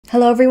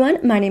Hello everyone,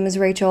 my name is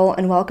Rachel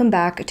and welcome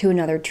back to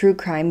another true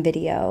crime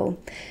video.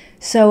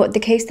 So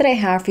the case that I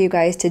have for you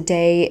guys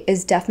today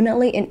is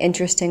definitely an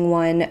interesting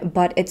one,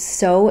 but it's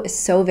so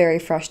very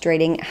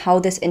frustrating how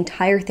this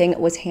entire thing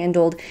was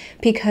handled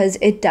because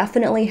it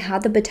definitely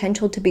had the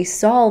potential to be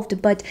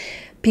solved, but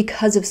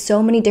because of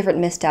so many different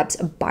missteps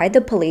by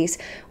the police,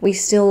 we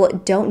still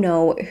don't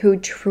know who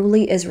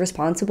truly is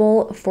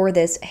responsible for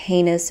this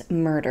heinous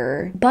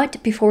murder.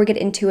 But before we get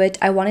into it,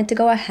 I wanted to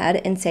go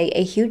ahead and say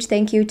a huge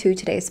thank you to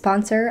today's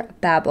sponsor,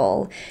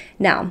 Babbel.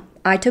 Now,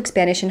 I took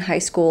Spanish in high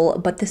school,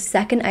 but the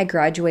second I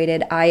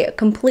graduated, I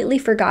completely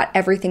forgot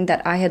everything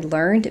that I had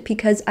learned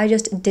because I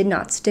just did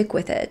not stick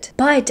with it.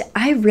 But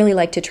I really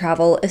like to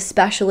travel,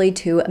 especially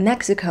to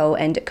Mexico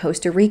and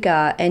Costa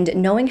Rica, and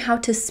knowing how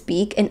to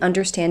speak and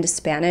understand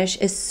Spanish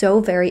is so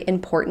very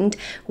important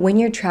when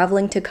you're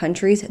traveling to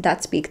countries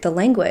that speak the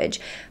language.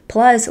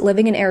 Plus,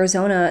 living in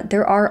Arizona,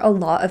 there are a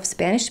lot of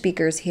Spanish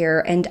speakers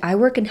here, and I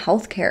work in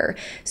healthcare,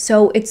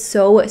 so it's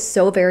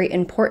so very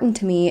important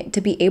to me to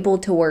be able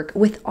to work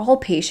with all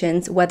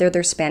patients, whether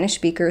they're Spanish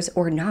speakers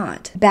or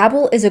not.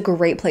 Babbel is a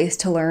great place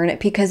to learn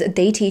because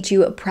they teach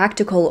you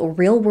practical,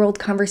 real-world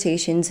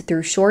conversations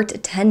through short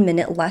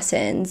 10-minute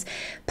lessons.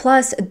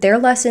 Plus, their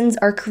lessons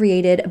are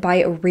created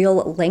by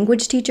real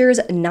language teachers,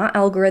 not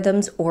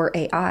algorithms or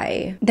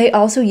AI. They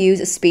also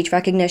use speech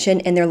recognition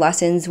in their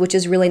lessons, which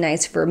is really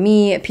nice for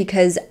me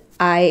because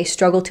I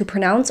struggle to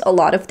pronounce a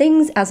lot of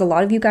things, as a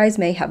lot of you guys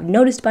may have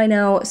noticed by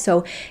now,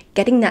 so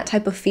getting that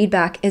type of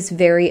feedback is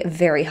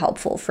very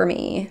helpful for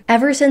me.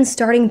 Ever since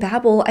starting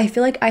Babbel, I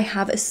feel like I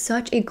have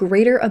such a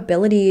greater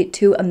ability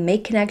to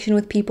make connection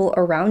with people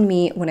around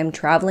me when I'm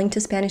traveling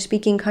to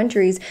Spanish-speaking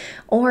countries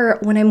or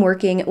when I'm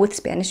working with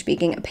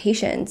Spanish-speaking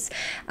patients.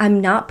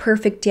 I'm not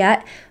perfect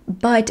yet,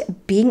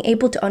 but being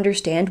able to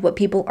understand what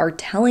people are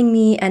telling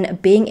me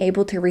and being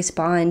able to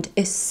respond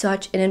is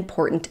such an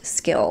important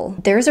skill.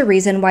 There's a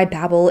reason why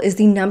Babbel is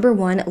the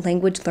 #1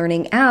 language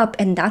learning app,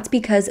 and that's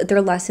because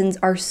their lessons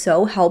are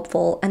so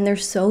helpful and they're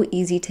so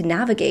easy to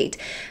navigate.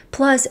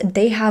 Plus,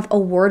 they have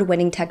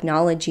award-winning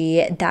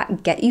technology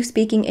that get you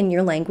speaking in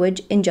your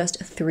language in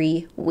just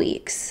 3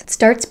 weeks.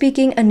 Start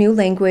speaking a new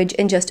language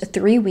in just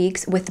 3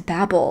 weeks with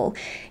Babbel.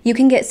 You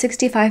can get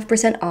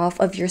 65% off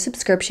of your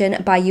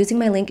subscription by using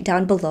my link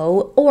down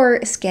below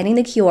or scanning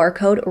the QR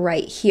code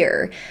right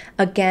here.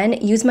 Again,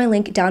 use my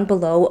link down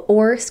below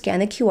or scan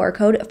the QR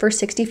code for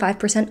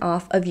 65%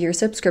 off of your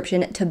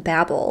subscription to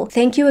Babbel.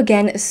 Thank you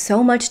again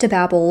so much to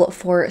Babbel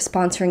for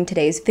sponsoring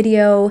today's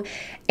video.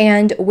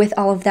 And with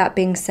all of that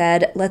being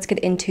said, let's get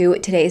into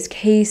today's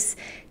case.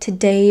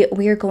 Today,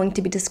 we are going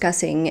to be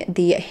discussing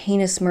the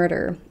heinous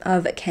murder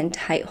of Kent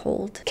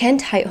Heitholt.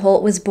 Kent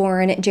Heitholt was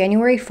born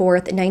January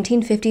 4th,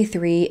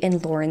 1953 in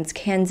Lawrence,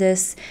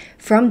 Kansas.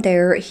 From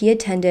there, he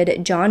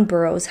attended John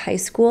Burroughs High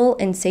School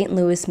in St.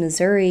 Louis,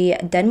 Missouri,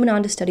 then went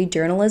on to study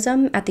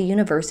journalism at the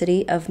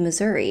University of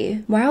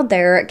Missouri. While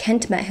there,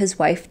 Kent met his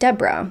wife,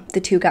 Deborah.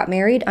 The two got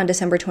married on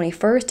December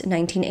 21st,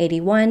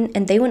 1981,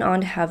 and they went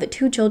on to have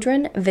 2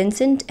 children,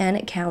 Vincent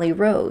and Callie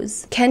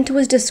Rose. Kent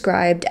was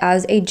described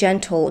as a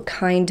gentle,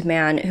 kind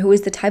man who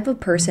was the type of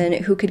person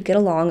who could get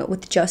along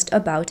with just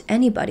about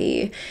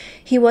anybody.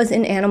 He was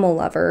an animal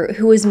lover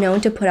who was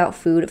known to put out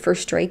food for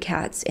stray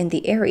cats in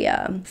the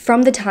area.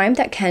 From the time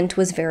that Kent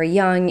was very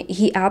young,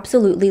 he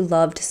absolutely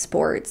loved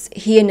sports.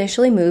 He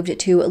initially moved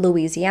to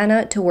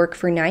Louisiana to work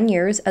for 9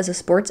 years as a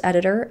sports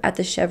editor at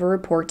the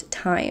Chevrolet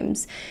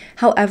Times.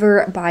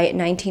 However, by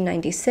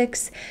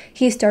 1996,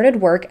 he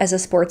started work as a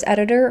sports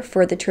editor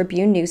for the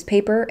Tribune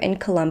newspaper in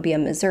Columbia,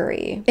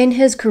 Missouri. In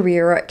his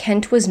career,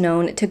 Kent was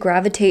known to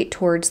gravitate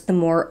towards the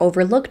more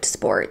overlooked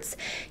sports.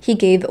 He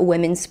gave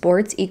women's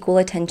sports equal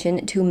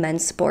attention to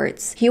men's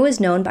sports. He was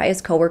known by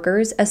his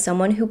coworkers as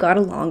someone who got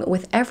along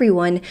with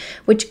everyone,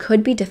 which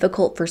could be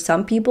difficult for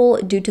some people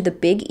due to the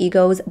big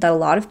egos that a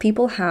lot of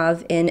people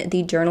have in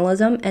the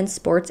journalism and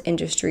sports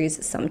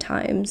industries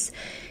sometimes.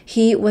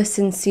 He was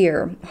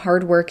sincere,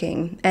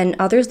 hardworking, and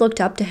others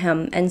looked up to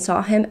him and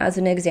saw him as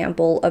an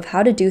example of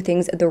how to do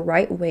things the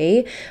right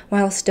way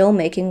while still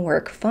making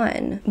work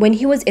fun. When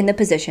he was in the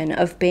position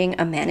of being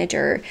a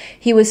manager,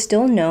 he was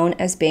still known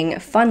as being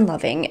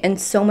fun-loving and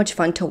so much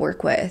fun to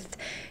work with.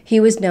 He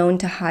was known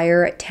to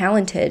hire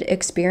talented,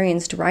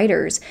 experienced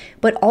writers,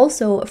 but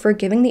also for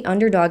giving the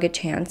underdog a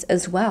chance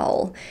as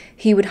well.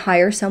 He would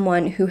hire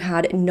someone who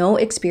had no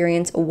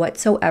experience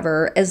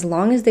whatsoever as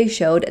long as they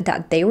showed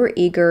that they were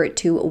eager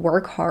to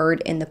work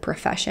hard in the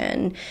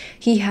profession.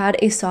 He had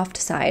a soft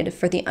side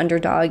for the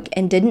underdog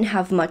and didn't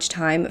have much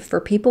time for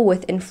people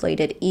with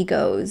inflated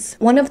egos.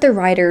 One of the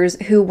writers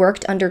who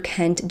worked under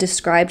Kent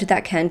described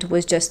that Kent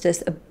was just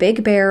this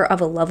big bear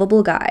of a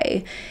lovable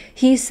guy.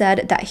 He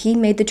said that he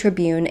made the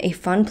Tribune a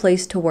fun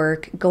place to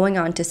work, going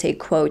on to say,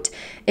 quote,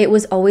 "It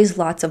was always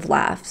lots of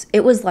laughs.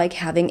 It was like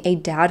having a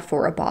dad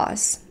for a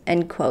boss,"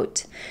 end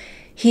quote.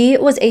 He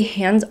was a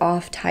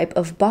hands-off type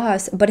of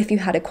boss, but if you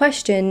had a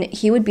question,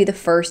 he would be the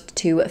first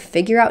to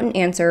figure out an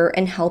answer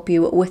and help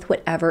you with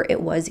whatever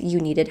it was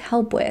you needed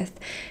help with.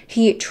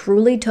 He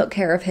truly took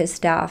care of his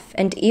staff,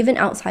 and even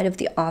outside of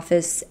the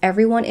office,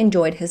 everyone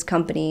enjoyed his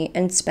company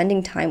and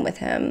spending time with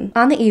him.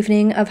 On the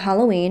evening of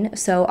Halloween,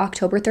 so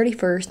October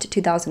 31st,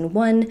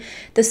 2001,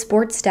 the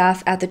sports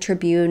staff at the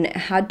Tribune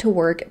had to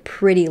work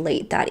pretty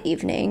late that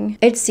evening.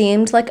 It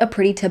seemed like a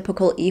pretty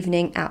typical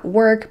evening at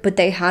work, but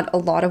they had a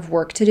lot of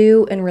work to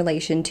do in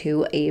relation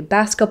to a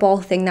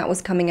basketball thing that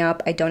was coming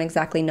up. I don't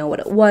exactly know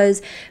what it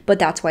was, but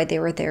that's why they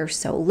were there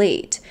so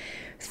late.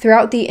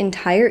 Throughout the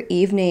entire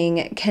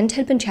evening, Kent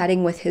had been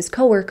chatting with his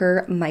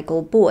coworker,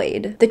 Michael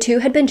Boyd. The two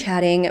had been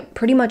chatting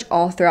pretty much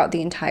all throughout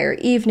the entire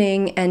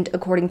evening, and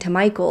according to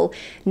Michael,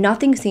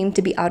 nothing seemed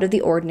to be out of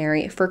the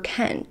ordinary for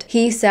Kent.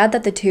 He said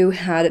that the two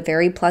had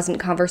very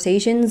pleasant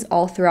conversations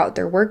all throughout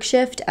their work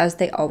shift, as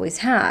they always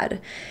had.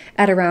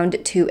 At around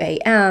 2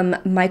 a.m.,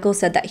 Michael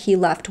said that he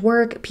left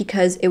work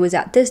because it was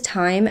at this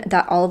time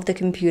that all of the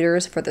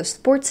computers for the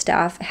sports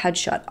staff had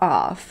shut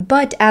off.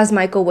 But as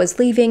Michael was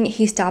leaving,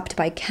 he stopped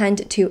by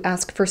Kent to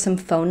ask for some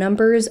phone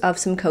numbers of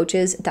some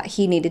coaches that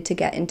he needed to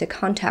get into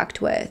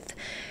contact with.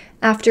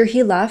 After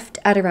he left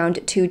at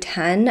around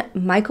 2:10,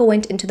 Michael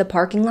went into the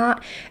parking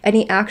lot and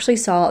he actually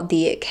saw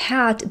the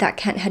cat that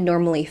Kent had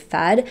normally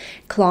fed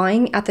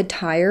clawing at the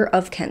tire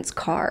of Kent's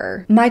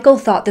car. Michael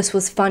thought this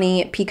was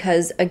funny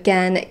because,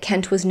 again,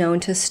 Kent was known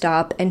to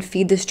stop and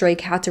feed the stray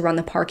cats around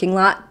the parking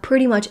lot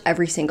pretty much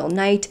every single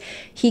night.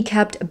 He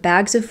kept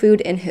bags of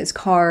food in his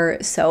car,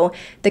 so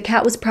the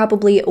cat was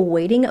probably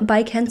waiting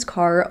by Kent's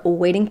car,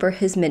 waiting for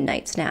his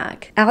midnight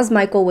snack. As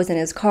Michael was in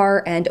his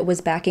car and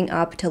was backing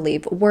up to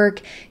leave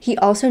work, he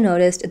also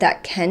noticed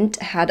that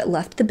Kent had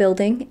left the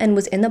building and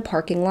was in the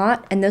parking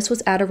lot, and this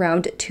was at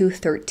around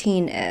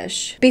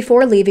 2:13-ish.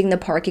 Before leaving the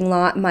parking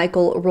lot,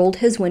 Michael rolled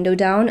his window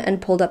down and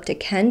pulled up to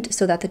Kent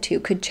so that the two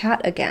could chat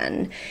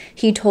again.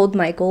 He told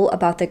Michael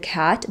about the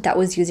cat that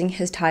was using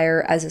his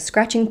tire as a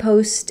scratching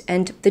post,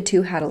 and the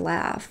two had a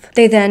laugh.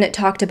 They then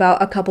talked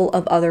about a couple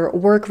of other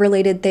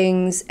work-related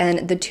things,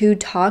 and the two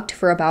talked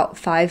for about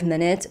 5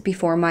 minutes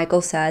before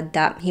Michael said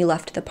that he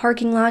left the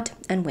parking lot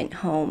and went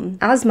home.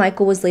 As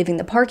Michael was leaving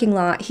the parking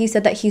lot, he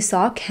said that he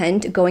saw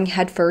Kent going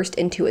headfirst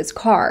into his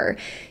car.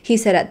 He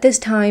said at this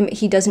time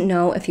he doesn't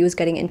know if he was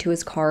getting into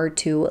his car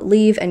to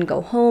leave and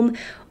go home,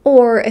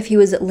 or if he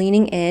was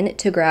leaning in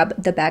to grab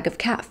the bag of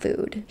cat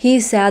food. He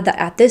said that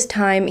at this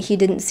time he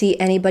didn't see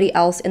anybody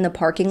else in the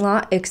parking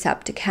lot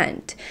except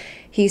Kent.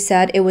 He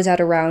said it was at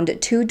around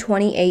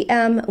 2:20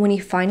 a.m. when he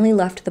finally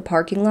left the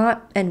parking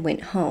lot and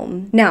went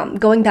home. Now,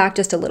 going back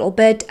just a little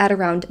bit, at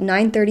around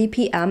 9:30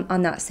 p.m.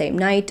 on that same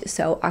night,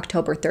 so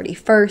October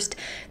 31st,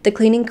 the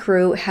cleaning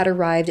crew had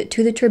arrived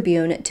to the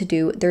Tribune to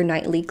do their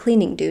nightly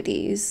cleaning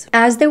duties.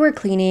 As they were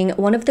cleaning,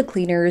 one of the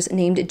cleaners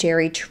named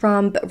Jerry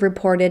Trump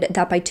reported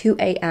that by 2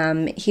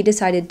 a.m. he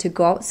decided to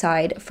go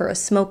outside for a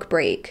smoke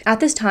break. At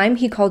this time,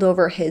 he called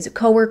over his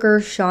coworker,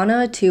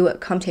 Shauna, to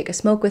come take a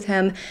smoke with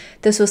him.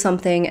 This was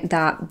something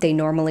that they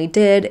normally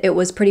did. It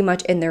was pretty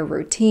much in their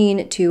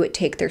routine to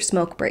take their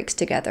smoke breaks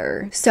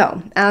together.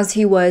 So, as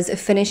he was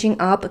finishing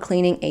up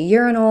cleaning a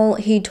urinal,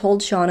 he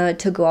told Shauna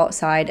to go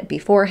outside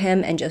before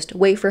him and just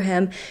wait for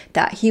him,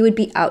 that he would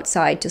be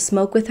outside to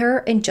smoke with her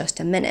in just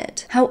a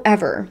minute.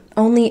 However,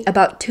 only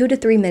about 2 to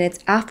 3 minutes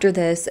after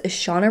this,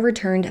 Shauna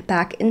returned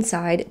back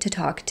inside to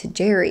talk to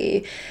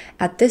Jerry.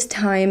 At this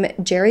time,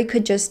 Jerry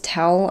could just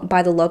tell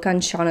by the look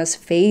on Shauna's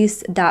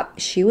face that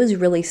she was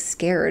really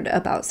scared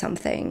about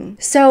something.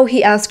 So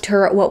he asked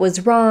her what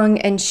was wrong,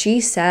 and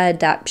she said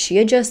that she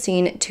had just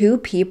seen 2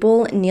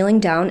 people kneeling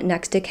down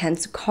next to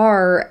Kent's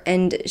car,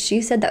 and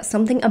she said that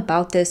something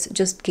about this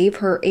just gave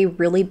her a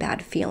really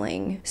bad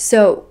feeling.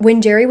 So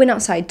when Jerry went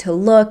outside to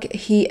look,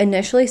 he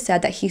initially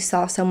said that he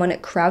saw someone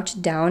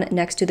crouched down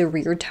next to the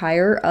rear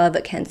tire of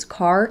Kent's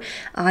car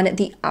on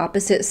the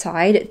opposite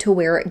side to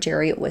where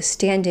Jerry was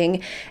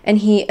standing, and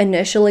he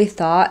initially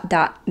thought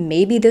that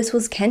maybe this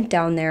was Kent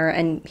down there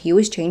and he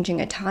was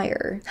changing a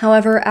tire.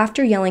 However,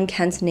 after yelling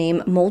Kent's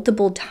name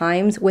multiple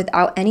times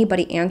without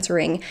anybody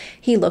answering,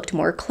 he looked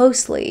more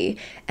closely,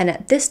 and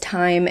at this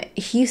time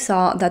he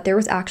saw that there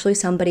was actually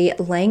somebody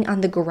laying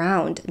on the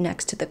ground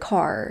next to the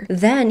car.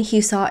 Then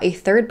he saw a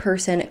third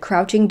person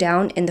crouching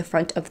down in the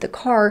front of the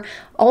car,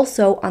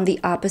 also on the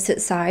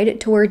opposite side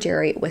to where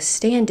Jerry was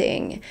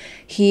standing.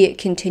 He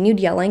continued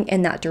yelling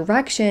in that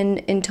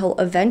direction until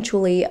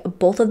eventually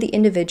both of the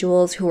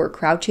individuals who were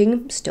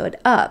crouching stood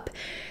up.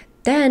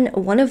 Then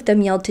one of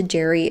them yelled to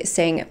Jerry,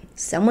 saying,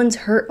 "Someone's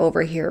hurt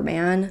over here,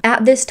 man."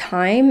 At this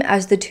time,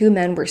 as the 2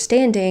 men were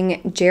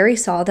standing, Jerry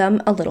saw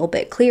them a little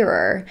bit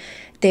clearer.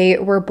 They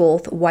were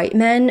both white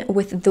men,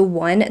 with the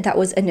one that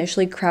was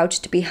initially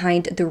crouched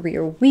behind the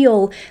rear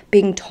wheel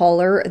being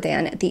taller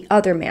than the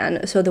other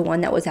man, so the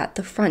one that was at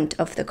the front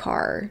of the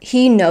car.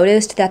 He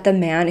noticed that the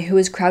man who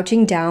was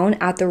crouching down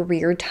at the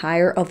rear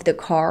tire of the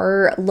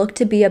car looked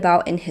to be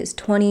about in his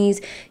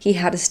 20s. He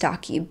had a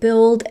stocky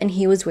build and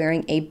he was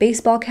wearing a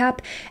baseball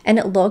cap, and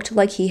it looked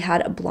like he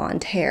had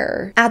blonde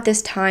hair. At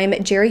this time,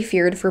 Jerry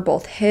feared for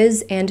both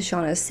his and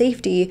Shauna's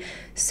safety,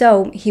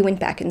 so he went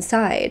back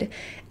inside.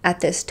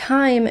 At this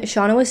time,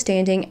 Shauna was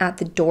standing at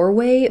the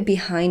doorway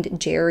behind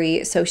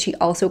Jerry, so she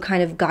also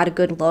kind of got a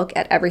good look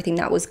at everything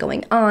that was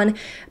going on,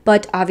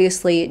 but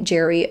obviously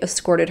Jerry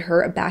escorted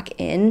her back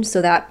in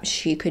so that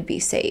she could be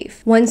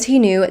safe. Once he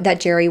knew that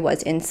Jerry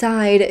was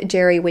inside,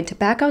 Jerry went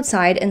back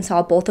outside and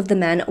saw both of the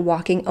men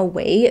walking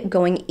away,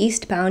 going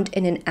eastbound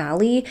in an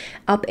alley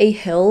up a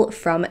hill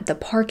from the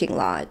parking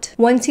lot.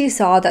 Once he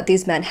saw that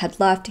these men had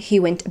left, he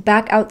went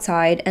back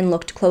outside and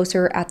looked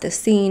closer at the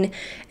scene,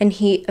 and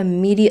he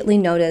immediately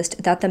noticed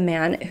that the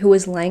man who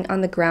was laying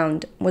on the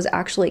ground was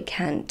actually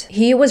Kent.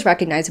 He was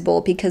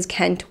recognizable because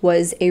Kent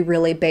was a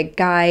really big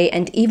guy,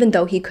 and even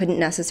though he couldn't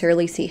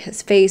necessarily see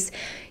his face,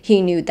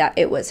 he knew that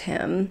it was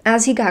him.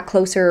 As he got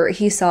closer,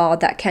 he saw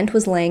that Kent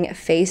was laying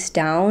face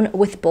down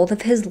with both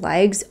of his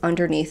legs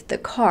underneath the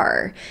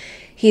car.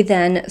 He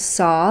then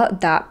saw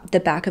that the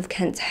back of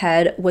Kent's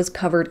head was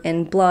covered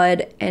in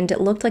blood, and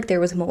it looked like there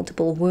was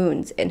multiple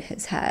wounds in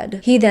his head.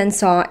 He then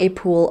saw a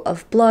pool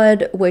of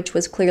blood, which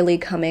was clearly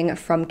coming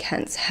from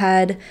Kent's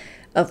head.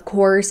 Of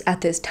course, at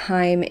this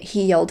time,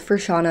 he yelled for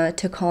Shauna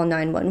to call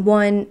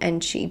 911,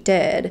 and she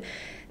did.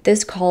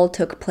 This call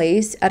took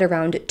place at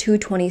around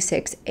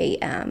 2:26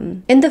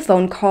 a.m. In the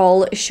phone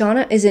call,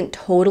 Shauna isn't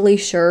totally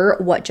sure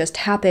what just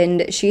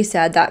happened. She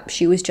said that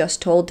she was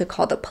just told to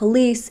call the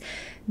police.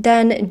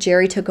 Then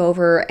Jerry took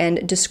over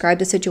and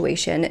described the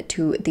situation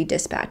to the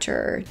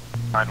dispatcher.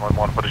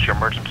 911, what is your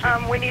emergency?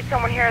 We need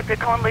someone here at the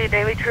Conley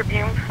Daily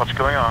Tribune. What's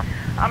going on?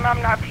 I'm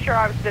not sure.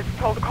 I was just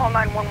told to call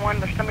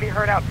 911. There's somebody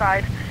hurt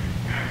outside.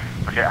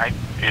 Okay,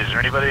 is there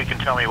anybody who can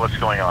tell me what's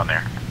going on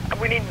there?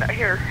 We need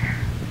here.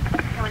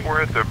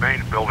 We're at the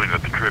main building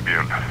at the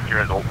Tribune. You're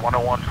at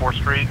 101 4th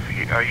Street?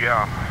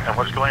 Yeah. And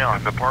what's going on?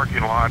 In the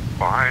parking lot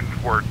behind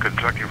where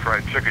Kentucky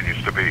Fried Chicken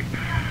used to be.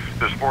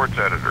 The sports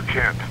editor,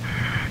 Kent,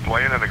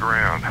 laying in the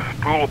ground.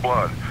 Pool of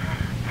blood.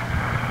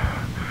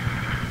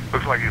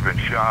 Looks like he's been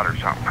shot or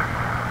something.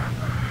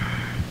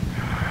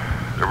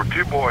 There were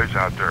two boys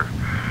out there.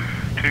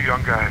 Two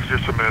young guys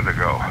just a minute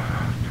ago.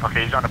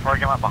 Okay, he's on the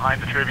parking lot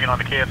behind the Tribune on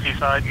the KFC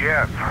side?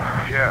 Yes.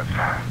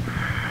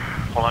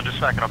 Hold on just a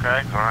second,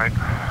 okay? All right.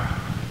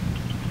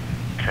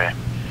 Okay.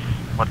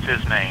 What's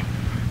his name?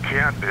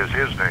 Kent is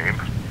his name.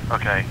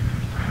 Okay.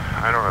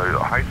 I don't know,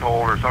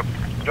 Heitholt or something.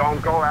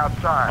 Don't go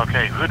outside.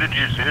 Okay, who did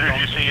you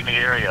see in the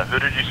area? Who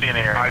did you see in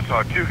the area? I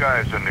saw two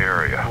guys in the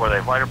area. Were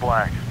they white or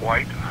black?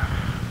 White.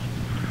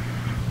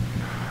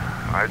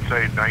 I'd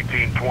say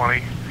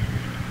 1920.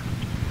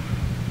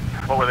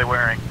 What were they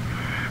wearing?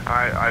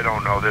 I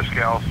don't know. This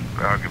gal,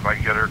 if I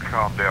can get her to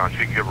calm down,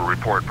 she can give a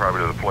report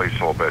probably to the police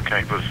a little bit.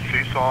 Okay.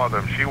 She saw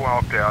them. She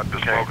walked out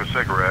to smoke a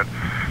cigarette,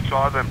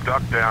 saw them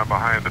duck down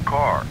behind the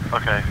car.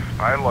 Okay.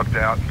 I looked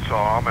out and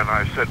saw them, and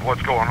I said,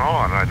 "What's going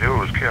on?" I knew it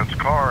was Kent's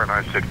car, and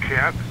I said,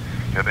 "Kent,"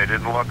 and they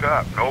didn't look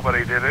up.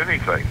 Nobody did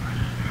anything.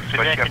 So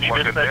They Dan, kept can you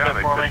looking dispatch down.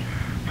 that for They me?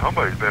 said,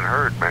 "Somebody's been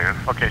hurt, man."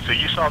 Okay, so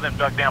you saw them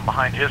duck down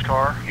behind his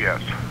car?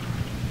 Yes.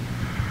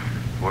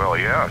 Well,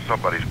 yeah,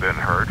 somebody's been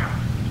hurt.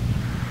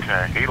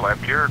 Okay. He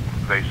left here,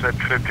 they said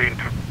 15,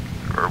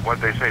 or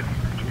what they say,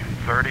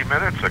 30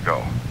 minutes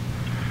ago.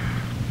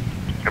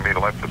 I mean,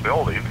 left the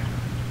building.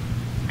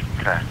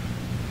 Okay.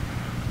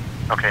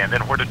 Okay, and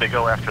then where did they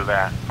go after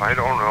that? I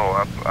don't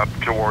know, up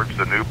towards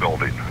the new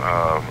building,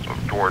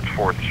 towards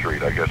 4th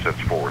Street, I guess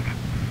that's 4th.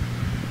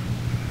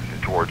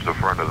 Towards the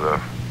front of the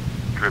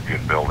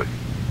Tribune building.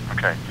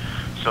 Okay.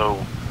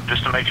 So,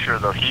 just to make sure,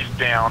 though, he's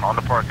down on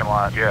the parking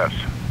lot. Yes.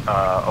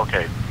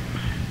 Okay.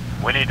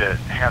 We need to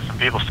have some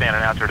people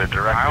standing out there to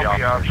direct the I'll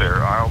be out officers.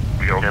 there. I'll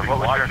be able to Okay,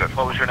 be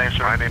what was your name,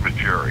 sir? My name is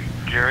Jerry.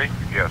 Jerry?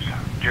 Yes.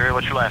 Jerry,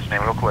 what's your last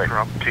name, real quick?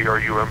 Trump,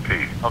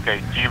 T-R-U-M-P.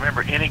 Okay, do you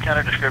remember any kind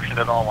of description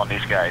at all on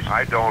these guys?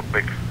 I don't,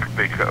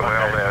 because,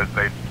 well,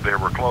 they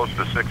were close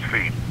to 6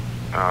 feet.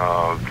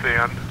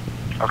 Thin.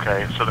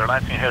 Okay, so they're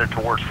last seen headed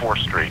towards 4th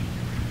Street.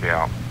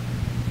 Yeah.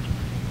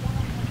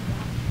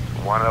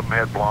 One of them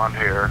had blonde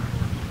hair.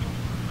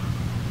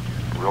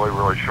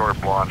 Really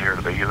short blonde hair.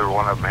 Either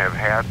one of them have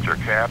hats or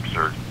caps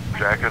or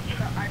jackets.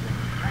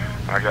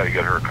 I got to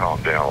get her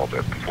calmed down a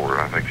little bit before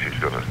I think she's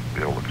going to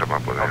be able to come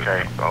up with it.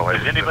 Okay.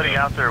 Is anybody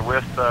out there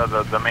with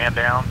the man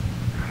down?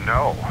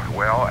 No.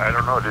 Well, I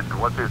don't know.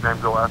 What's his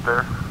name go out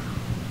there?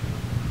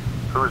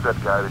 Who is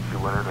that guy that you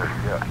went in there?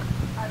 Yeah.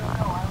 I don't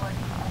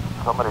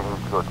know. Somebody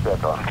needs to go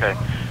check on him. Okay.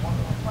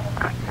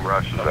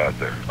 Rush is out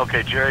there.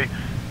 Okay, Jerry,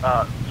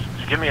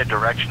 give me a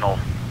directional.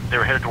 They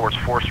were headed towards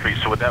 4th Street,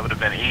 so that would have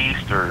been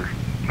east or...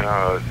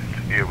 Yeah,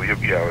 it would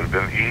have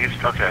been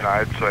east, okay. And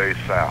I'd say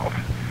south.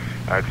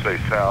 I'd say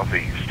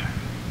southeast.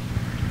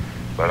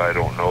 But I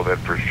don't know that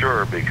for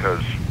sure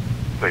because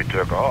they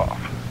took off.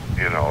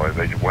 You know, and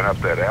they went up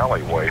that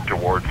alleyway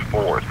towards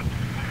 4th.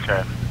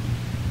 Okay.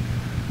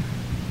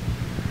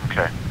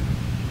 Okay.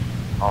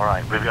 All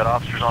right. We've got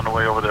officers on the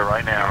way over there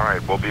right now. All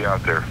right, we'll be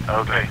out there.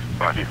 Okay.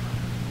 Bye. Thank you.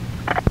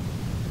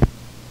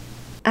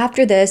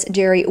 After this,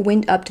 Jerry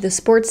went up to the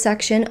sports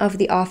section of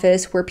the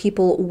office where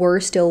people were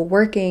still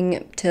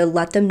working to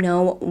let them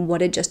know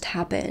what had just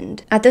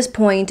happened. At this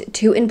point,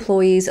 2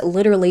 employees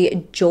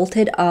literally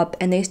jolted up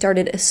and they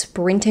started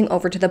sprinting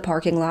over to the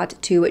parking lot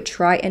to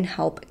try and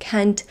help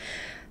Kent.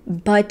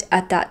 But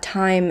at that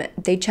time,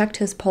 they checked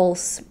his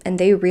pulse and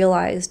they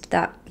realized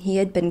that he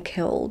had been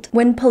killed.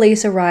 When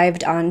police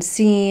arrived on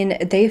scene,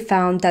 they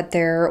found that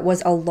there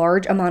was a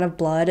large amount of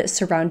blood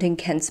surrounding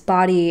Kent's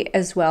body,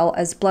 as well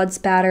as blood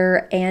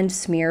spatter and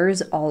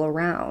smears all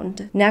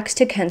around. Next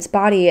to Kent's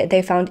body,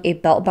 they found a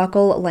belt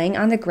buckle laying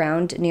on the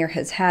ground near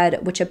his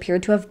head, which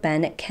appeared to have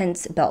been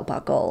Kent's belt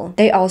buckle.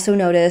 They also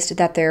noticed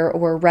that there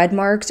were red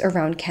marks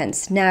around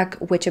Kent's neck,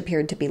 which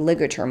appeared to be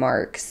ligature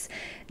marks.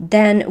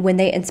 Then, when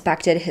they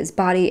inspected his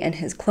body and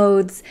his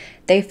clothes,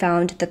 they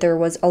found that there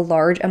was a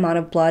large amount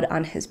of blood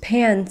on his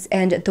pants,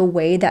 and the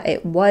way that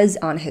it was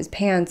on his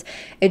pants,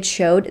 it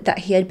showed that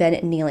he had been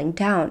kneeling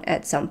down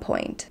at some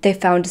point. They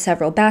found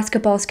several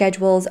basketball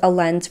schedules, a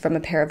lens from a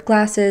pair of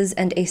glasses,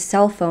 and a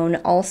cell phone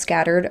all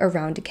scattered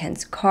around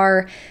Kent's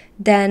car.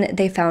 Then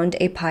they found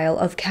a pile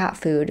of cat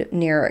food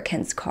near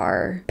Kent's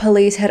car.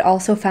 Police had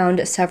also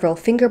found several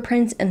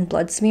fingerprints and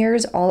blood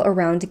smears all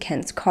around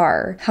Kent's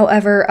car.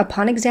 However,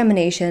 upon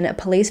examination,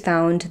 police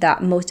found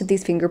that most of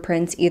these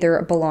fingerprints either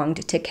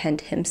belonged to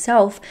Kent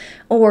himself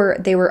or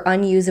they were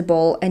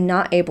unusable and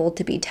not able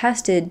to be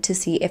tested to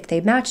see if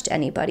they matched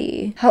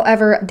anybody.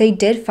 However, they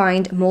did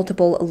find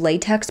multiple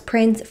latex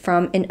prints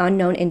from an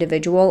unknown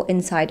individual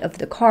inside of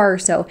the car,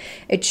 so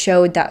it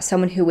showed that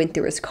someone who went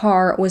through his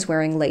car was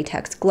wearing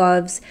latex gloves.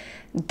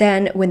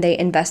 Then, when they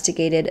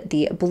investigated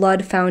the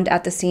blood found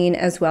at the scene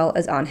as well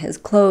as on his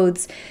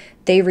clothes,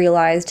 they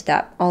realized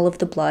that all of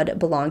the blood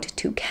belonged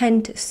to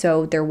Kent,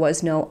 so there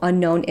was no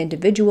unknown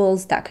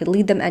individuals that could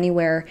lead them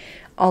anywhere.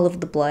 All of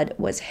the blood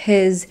was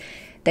his.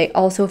 They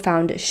also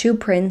found shoe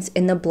prints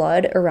in the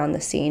blood around the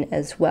scene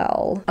as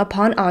well.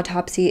 Upon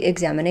autopsy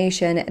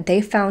examination,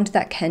 they found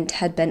that Kent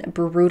had been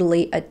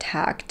brutally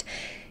attacked.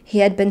 He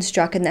had been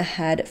struck in the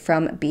head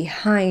from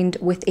behind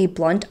with a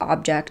blunt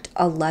object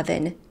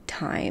 11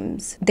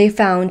 times. They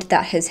found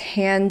that his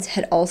hands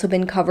had also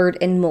been covered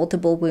in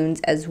multiple wounds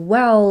as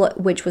well,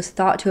 which was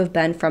thought to have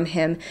been from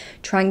him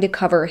trying to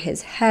cover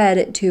his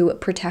head to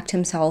protect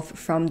himself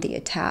from the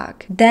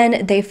attack.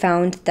 Then they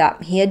found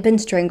that he had been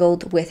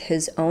strangled with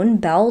his own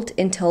belt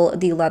until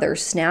the leather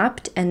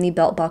snapped and the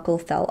belt buckle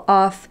fell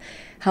off.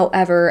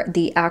 However,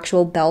 the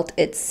actual belt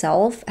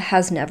itself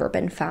has never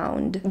been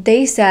found.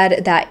 They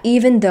said that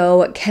even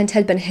though Kent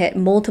had been hit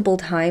multiple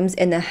times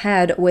in the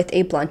head with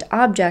a blunt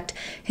object,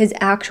 his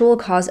actual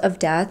cause of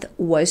death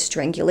was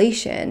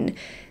strangulation.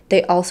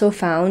 They also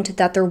found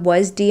that there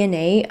was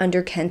DNA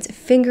under Kent's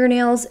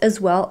fingernails as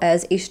well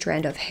as a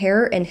strand of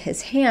hair in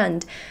his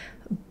hand,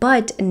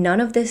 but none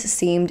of this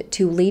seemed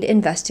to lead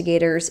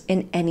investigators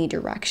in any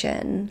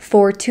direction.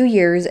 For 2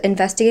 years,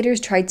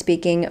 investigators tried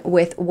speaking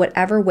with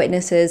whatever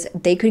witnesses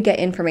they could get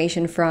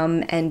information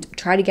from and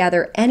try to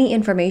gather any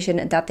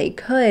information that they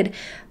could,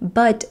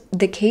 but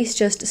the case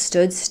just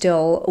stood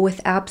still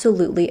with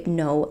absolutely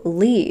no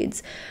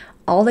leads.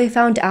 All they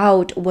found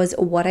out was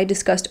what I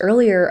discussed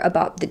earlier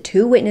about the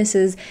 2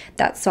 witnesses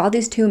that saw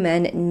these 2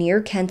 men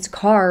near Kent's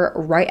car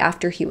right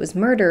after he was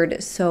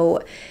murdered,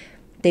 so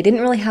they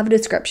didn't really have a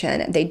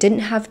description, they didn't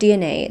have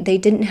DNA, they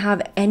didn't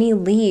have any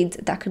leads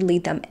that could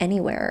lead them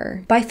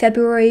anywhere. By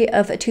February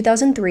of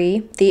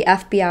 2003, the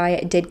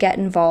FBI did get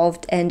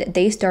involved and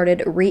they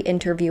started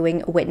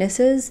re-interviewing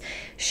witnesses.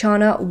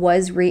 Shanna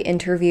was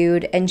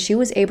re-interviewed and she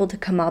was able to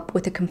come up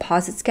with a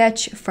composite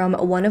sketch from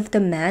one of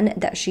the men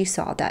that she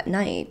saw that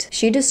night.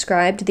 She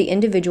described the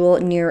individual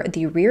near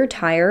the rear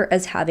tire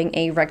as having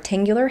a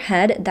rectangular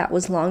head that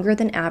was longer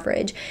than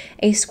average,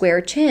 a square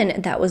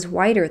chin that was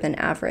wider than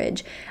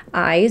average,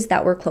 eyes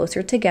that were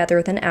closer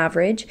together than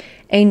average,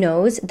 a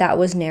nose that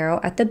was narrow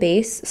at the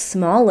base,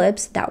 small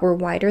lips that were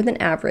wider than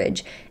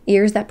average,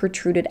 ears that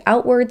protruded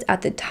outwards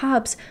at the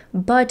tops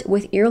but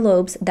with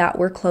earlobes that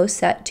were close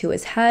set to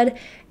his head,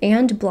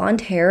 and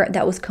blonde hair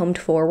that was combed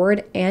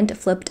forward and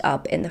flipped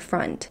up in the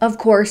front. Of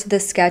course,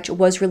 this sketch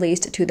was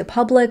released to the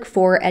public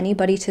for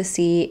anybody to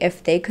see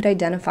if they could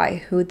identify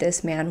who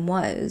this man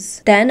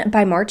was. Then,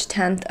 by March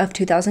 10th of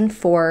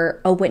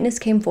 2004, a witness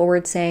came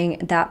forward saying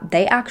that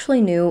they actually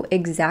knew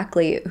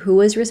exactly who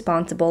was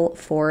responsible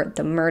for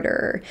the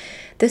murder.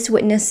 This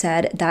witness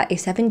said that a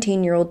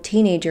 17-year-old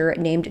teenager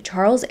named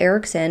Charles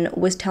Erickson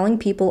was telling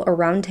people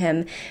around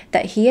him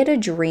that he had a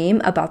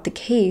dream about the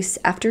case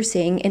after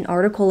seeing an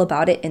article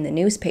about it it in the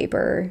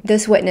newspaper.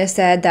 This witness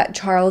said that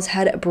Charles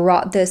had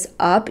brought this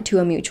up to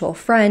a mutual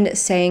friend,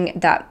 saying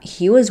that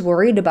he was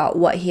worried about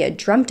what he had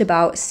dreamt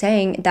about,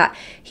 saying that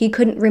he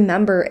couldn't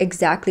remember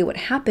exactly what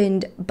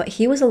happened, but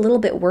he was a little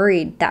bit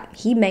worried that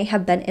he may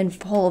have been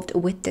involved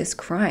with this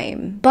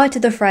crime.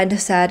 But the friend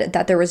said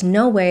that there was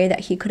no way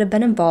that he could have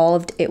been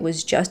involved. It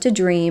was just a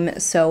dream,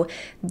 so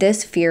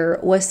this fear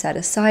was set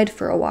aside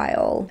for a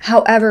while.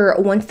 However,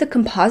 once the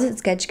composite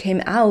sketch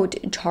came out,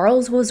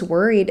 Charles was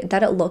worried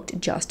that it looked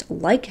just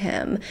like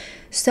him.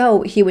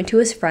 So he went to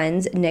his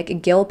friends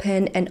Nick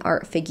Gilpin and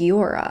Art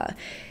Figueroa.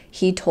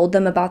 He told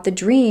them about the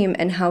dream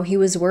and how he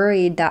was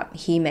worried that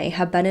he may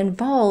have been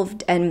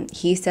involved, and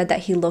he said that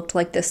he looked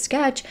like the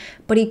sketch,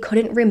 but he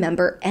couldn't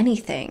remember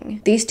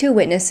anything. These two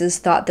witnesses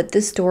thought that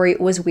this story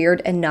was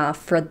weird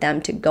enough for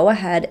them to go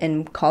ahead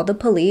and call the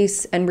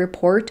police and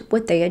report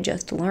what they had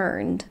just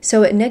learned.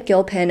 So Nick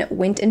Gilpin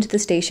went into the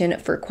station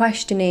for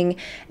questioning,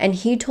 and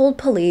he told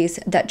police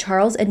that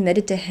Charles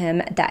admitted to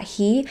him that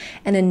he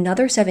and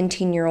another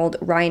 17-year-old,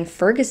 Ryan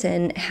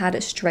Ferguson,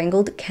 had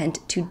strangled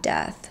Kent to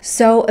death.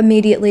 So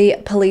immediately,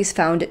 police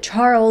found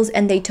Charles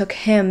and they took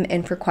him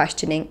in for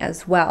questioning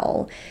as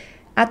well.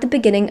 At the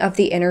beginning of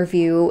the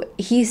interview,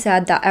 he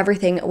said that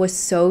everything was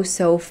so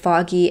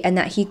foggy and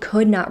that he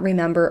could not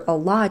remember a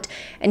lot,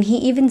 and he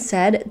even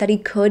said that he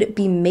could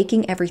be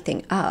making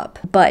everything up.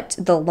 But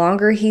the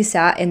longer he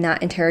sat in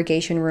that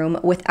interrogation room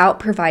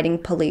without providing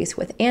police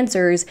with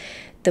answers,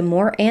 the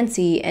more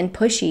antsy and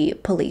pushy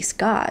police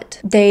got.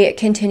 They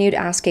continued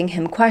asking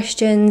him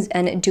questions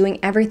and doing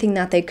everything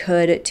that they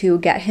could to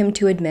get him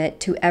to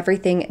admit to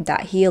everything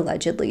that he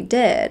allegedly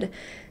did.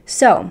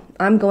 So,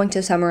 I'm going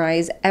to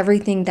summarize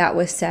everything that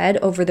was said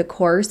over the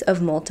course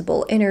of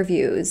multiple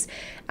interviews.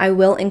 I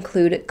will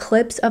include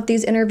clips of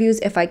these interviews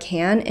if I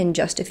can in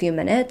just a few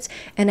minutes,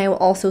 and I will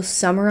also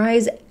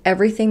summarize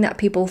everything that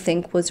people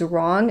think was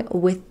wrong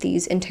with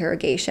these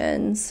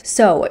interrogations.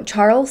 So,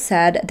 Charles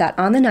said that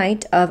on the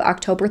night of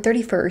October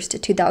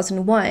 31st,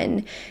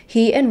 2001,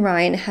 he and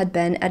Ryan had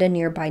been at a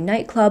nearby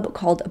nightclub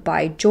called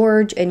By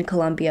George in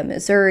Columbia,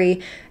 Missouri,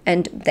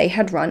 and they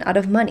had run out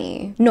of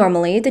money.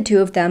 Normally, the two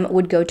of them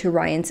would go to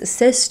Ryan's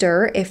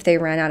sister if they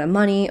ran out of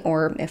money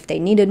or if they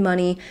needed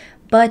money,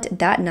 but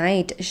that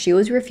night she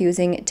was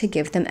refusing to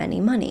give them any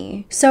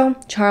money. So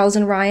Charles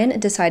and Ryan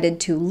decided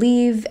to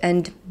leave,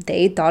 and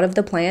they thought of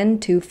the plan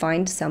to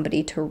find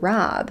somebody to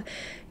rob.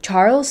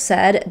 Charles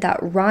said that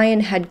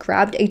Ryan had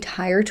grabbed a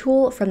tire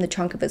tool from the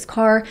trunk of his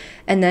car,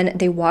 and then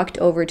they walked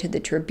over to the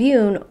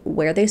Tribune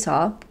where they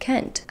saw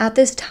Kent. At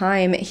this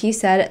time, he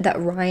said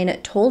that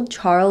Ryan told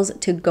Charles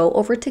to go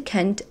over to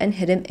Kent and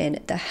hit him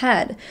in the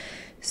head.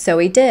 So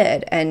he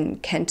did,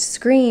 and Kent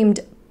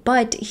screamed,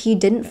 but he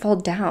didn't fall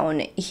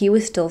down. He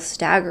was still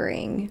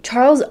staggering.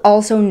 Charles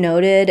also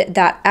noted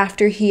that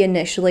after he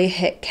initially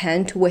hit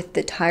Kent with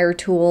the tire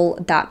tool,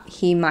 that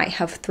he might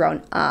have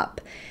thrown up.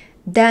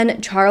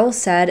 Then Charles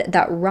said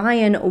that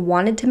Ryan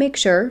wanted to make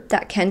sure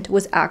that Kent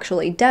was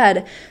actually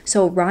dead,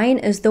 so Ryan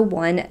is the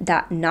one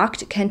that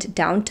knocked Kent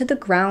down to the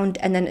ground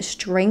and then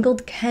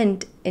strangled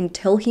Kent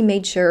until he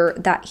made sure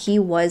that he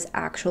was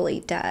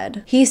actually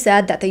dead. He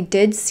said that they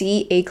did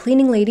see a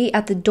cleaning lady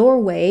at the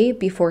doorway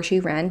before she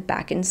ran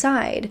back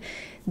inside.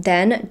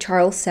 Then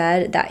Charles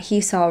said that he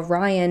saw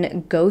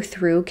Ryan go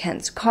through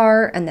Kent's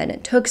car and then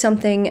it took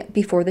something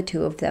before the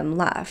two of them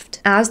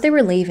left. As they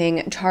were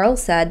leaving,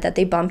 Charles said that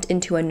they bumped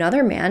into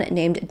another man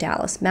named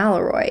Dallas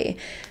Mallory.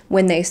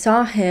 When they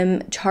saw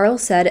him,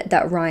 Charles said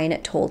that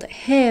Ryan told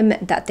him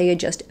that they had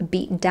just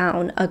beat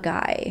down a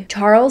guy.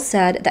 Charles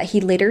said that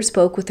he later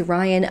spoke with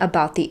Ryan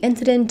about the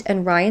incident,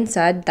 and Ryan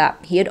said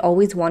that he had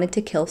always wanted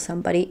to kill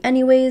somebody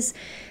anyways.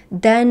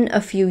 Then,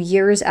 a few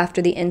years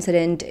after the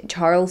incident,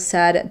 Charles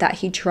said that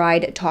he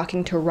tried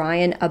talking to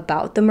Ryan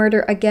about the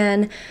murder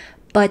again,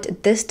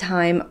 but this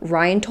time,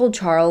 Ryan told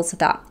Charles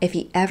that if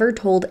he ever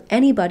told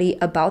anybody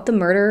about the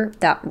murder,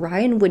 that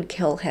Ryan would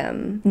kill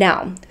him.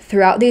 Now,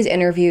 throughout these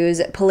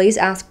interviews, police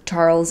asked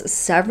Charles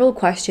several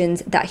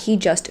questions that he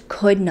just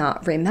could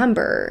not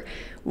remember.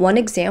 One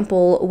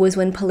example was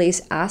when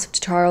police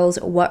asked Charles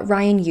what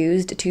Ryan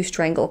used to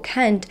strangle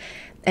Kent,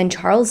 and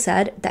Charles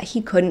said that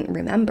he couldn't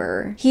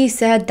remember. He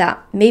said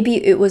that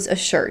maybe it was a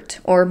shirt,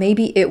 or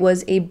maybe it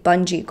was a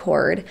bungee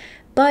cord,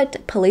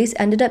 but police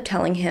ended up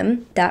telling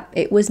him that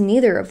it was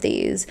neither of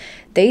these.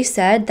 They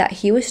said that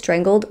he was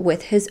strangled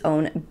with his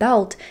own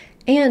belt,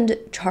 and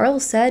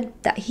Charles said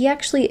that he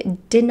actually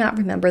did not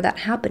remember that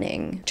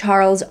happening.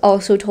 Charles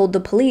also told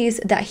the police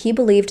that he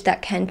believed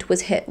that Kent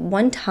was hit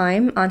one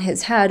time on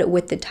his head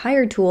with the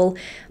tire tool,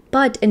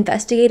 but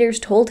investigators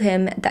told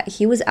him that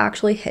he was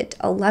actually hit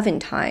 11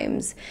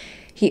 times.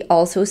 He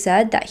also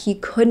said that he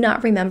could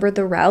not remember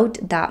the route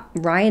that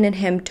Ryan and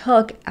him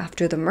took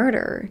after the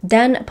murder.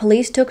 Then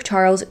police took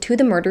Charles to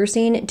the murder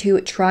scene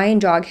to try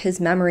and jog his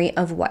memory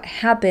of what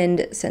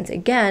happened, since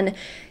again,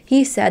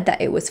 He said that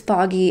it was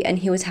foggy and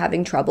he was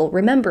having trouble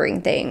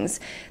remembering things.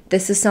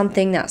 This is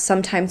something that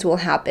sometimes will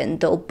happen.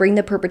 They'll bring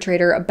the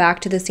perpetrator back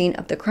to the scene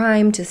of the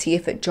crime to see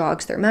if it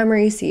jogs their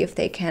memory, see if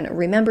they can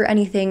remember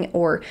anything,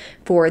 or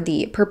for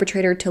the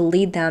perpetrator to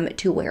lead them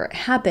to where it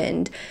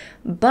happened.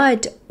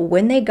 But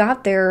when they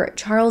got there,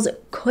 Charles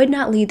could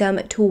not lead them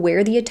to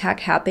where the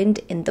attack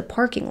happened in the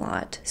parking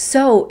lot.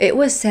 So it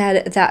was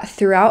said that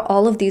throughout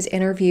all of these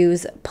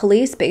interviews,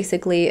 police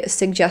basically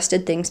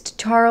suggested things to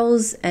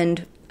Charles,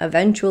 and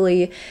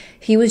eventually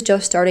he was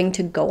just starting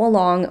to go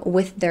along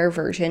with their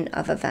version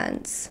of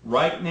events.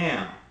 Right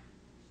now,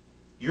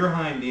 your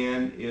hind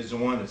end is the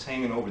one that's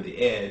hanging over the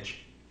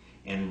edge,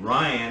 and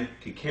Ryan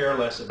could care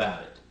less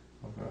about it.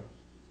 Okay.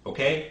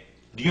 Okay?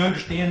 Do you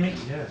understand me?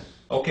 Yes.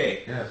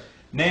 Okay. Yes.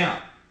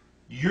 Now,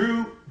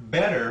 you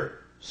better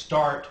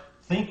start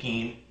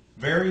thinking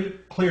very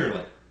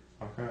clearly.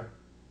 Okay.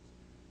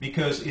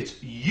 Because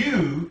it's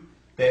you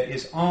that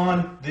is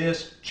on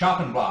this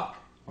chopping block.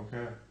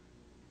 Okay.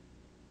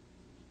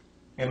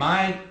 Am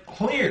I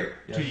clear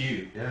Yes. to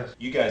you? Yes.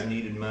 You guys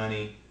needed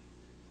money.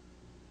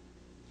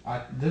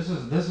 This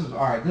is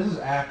all right. This is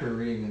after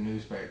reading the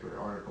newspaper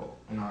article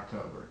in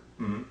October,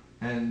 Mm-hmm.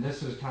 and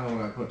this is kind of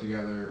what I put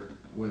together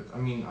with. I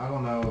mean, I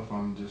don't know if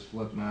I'm just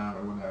flipping out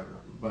or whatever,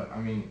 but I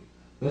mean,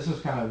 this is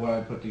kind of what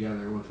I put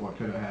together with what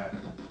could have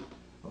happened.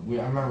 I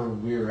remember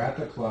we were at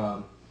the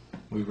club.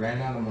 We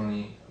ran out of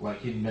money. Like,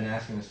 he'd been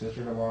asking his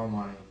sister to borrow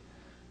money,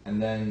 and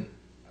then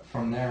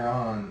from there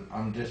on,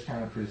 I'm just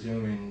kind of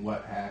presuming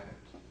what happened.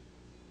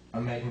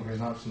 I'm making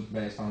presumptions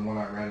based on what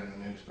I read in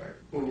the newspaper.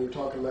 When you were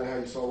talking about how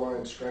you saw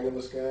Ryan strangle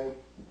this guy,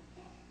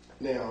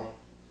 now,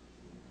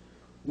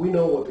 we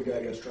know what the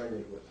guy got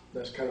strangled with.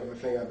 That's kind of a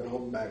thing I've been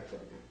holding back from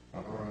you.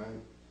 Okay. All right?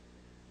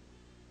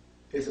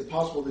 Is it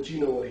possible that you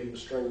know what he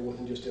was strangled with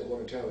and just didn't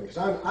want to tell me? Because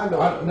I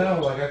know. No,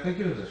 like, I think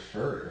it was a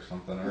shirt or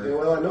something. Or Yeah,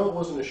 well, I know it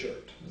wasn't a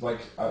shirt. it's like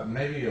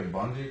maybe a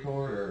bungee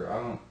cord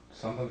or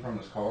something from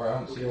his car. I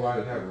don't see why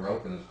he'd have a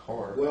rope in his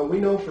car. Well, we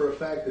know for a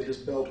fact that his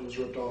belt was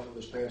ripped off of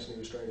his pants and he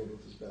was strangled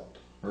with his belt.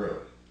 Really?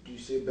 Do you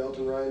see a belt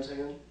in Ryan's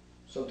hand?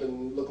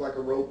 Something looked like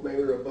a rope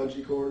maybe or a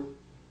bungee cord?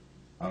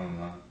 I don't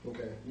know.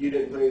 Okay. You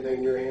didn't put anything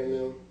in your hand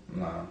then?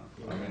 No.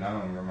 I mean, I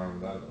don't remember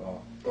that at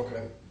all.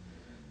 Okay.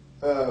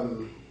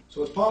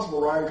 So it's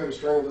possible Ryan could have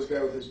strangled this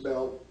guy with his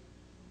belt,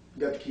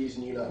 got the keys,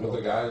 and you not know.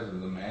 With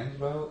the man's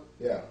belt?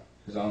 Yeah.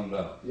 His own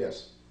belt?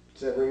 Yes.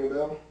 Does that ring a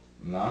bell?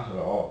 Not at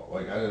all.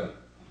 Like, I didn't.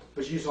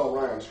 But you saw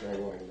Ryan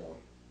strangling him,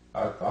 though.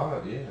 I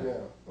thought, yeah.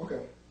 Yeah. Okay.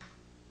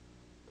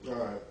 All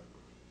right.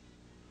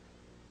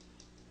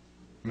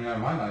 I mean, I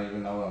might not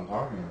even know what I'm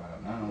talking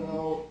about now.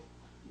 Well,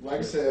 like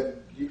I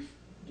said,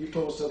 you've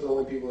told us something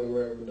only people in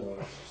rare would know.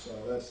 So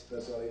that's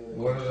not even.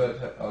 What is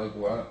that? Like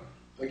what?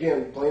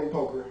 Again, playing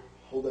poker.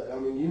 Hold that. I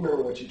mean, you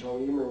remember what you told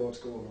me. You remember what's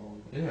going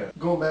on. Yeah.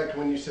 Going back to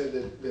when you said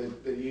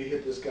that you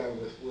hit this guy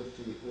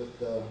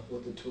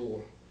with the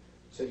tool.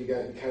 Said you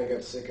kind of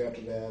got sick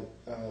after that.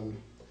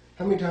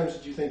 How many times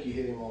did you think you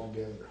hit him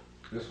altogether?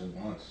 Just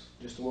once.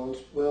 Just once.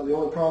 Well, the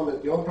only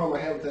problem I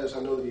have with that is I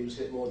know that he was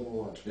hit more than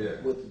once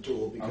with the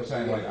tool. I'm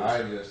saying like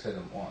I just hit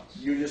him once.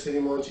 You just hit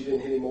him once. You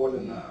didn't hit him more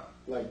than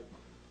like.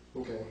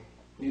 Okay.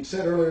 You'd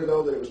said earlier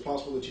though that it was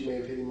possible that you may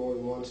have hit him more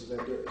than once. Is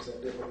that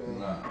different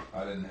now? No,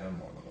 I didn't hit him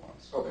more than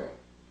once. Okay.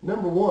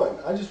 Number one,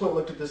 I just went and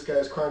looked at this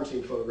guy's crime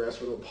scene photographs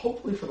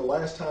hopefully for the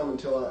last time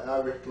until I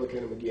ever have to look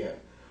at him again.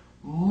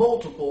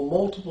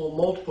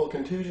 Multiple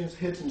contusions,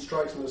 hits, and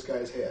strikes in this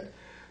guy's head.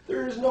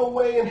 There is no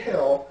way in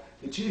hell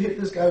that you hit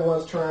this guy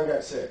once, turn around, and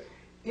got sick.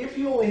 If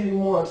you only hit him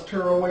once,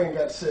 turned away, and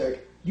got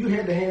sick, you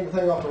had to hand the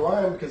thing off to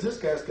Ryan because this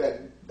guy's got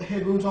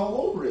head wounds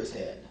all over his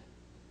head.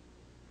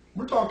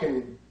 We're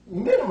talking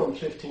minimum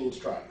 15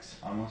 strikes.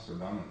 I must have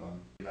done it then.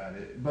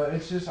 But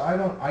it's just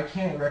I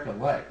can't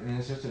recollect, and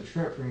it's just a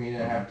trip for me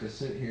to have to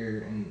sit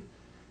here and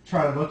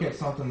try to look at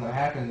something that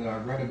happened that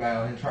I've read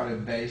about and try to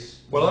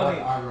base what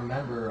I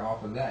remember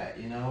off of that.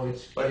 You know,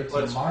 it's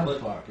a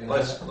mind fuck.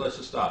 Let's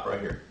just stop right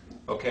here.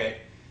 Okay.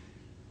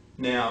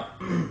 Now,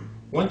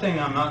 one thing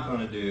I'm not going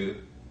to do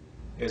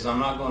is I'm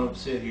not going to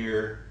sit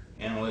here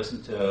and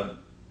listen to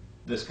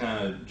this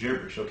kind of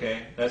gibberish.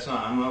 Okay, that's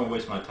not. I'm going to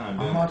waste my time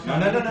doing it.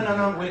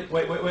 No.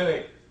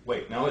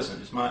 Wait. Now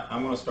listen.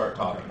 I'm going to start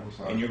talking,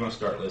 and you're going to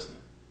start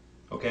listening.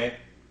 Okay.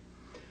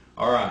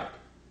 All right.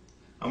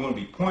 I'm going to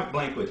be point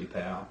blank with you,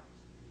 pal.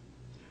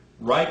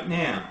 Right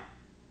now,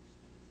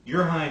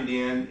 your hind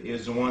end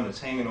is the one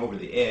that's hanging over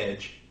the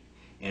edge,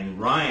 and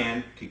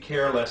Ryan could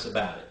care less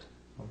about it.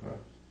 Okay.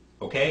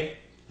 Okay?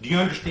 Do you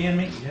understand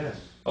me? Yes.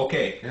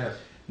 Okay. Yes.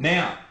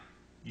 Now,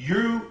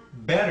 you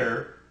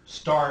better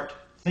start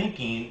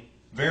thinking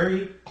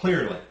very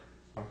clearly.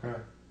 Okay.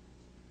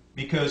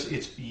 Because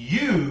it's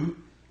you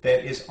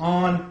that is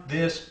on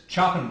this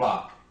chopping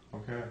block.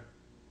 Okay.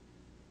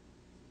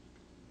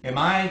 Am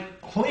I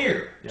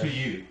clear to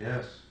you?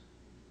 Yes.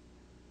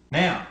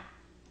 Now,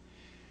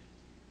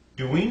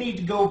 do we need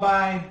to go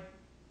back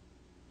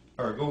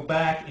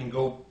and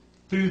go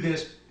through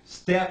this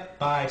step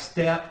by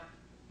step?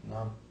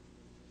 No.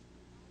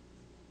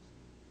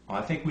 Well,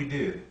 I think we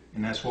do,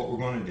 and that's what we're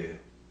going to do.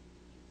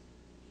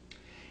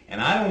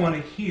 And I don't want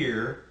to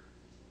hear,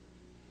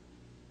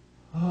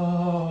 oh,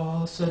 all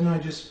of a sudden I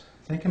just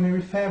think I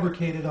maybe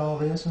fabricated all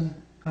this and,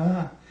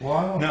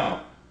 Wow. No.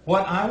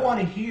 What I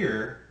want to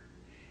hear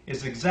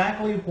is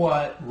exactly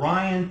what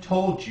Ryan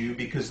told you,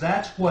 because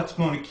that's what's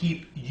going to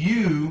keep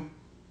you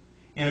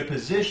in a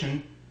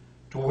position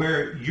to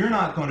where you're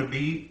not going to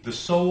be the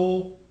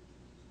sole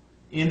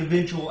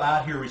individual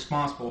out here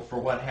responsible for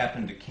what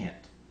happened to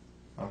Kent.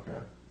 Okay.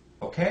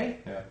 Okay?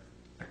 Yeah.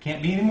 I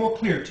can't be any more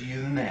clear to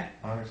you than that.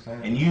 I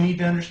understand. And you need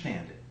to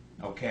understand it.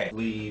 Okay?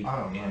 Leave.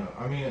 I don't know.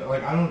 I mean,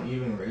 like, I don't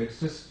even, it's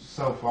just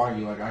so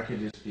foggy. Like, I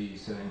could just be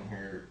sitting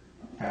here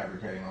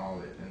fabricating all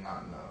of it and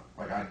not know.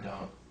 Like, I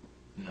don't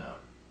know.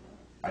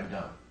 I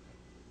don't.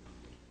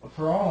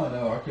 For all I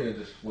know, I could have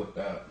just flipped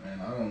out, man.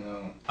 I don't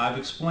know. I've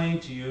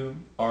explained to you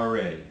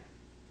already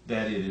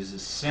that it is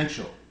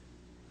essential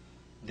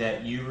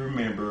that you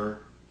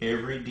remember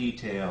every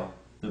detail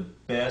the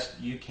best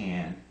you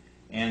can.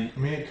 And I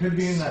mean, it could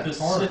be in that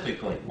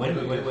specifically. Part.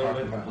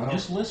 Wait.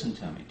 Just listen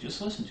to me.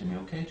 Just listen to me,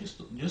 okay?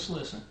 Just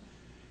listen.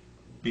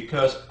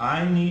 Because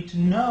I need to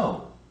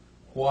know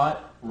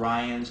what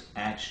Ryan's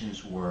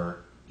actions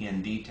were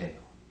in detail.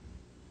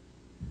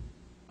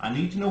 I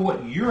need to know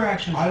what your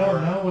actions were. I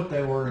don't know what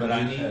they were in But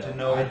detail. I need to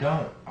know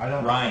I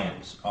don't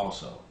Ryan's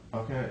also.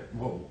 Okay,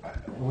 well,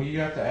 you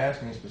have to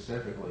ask me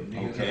specifically,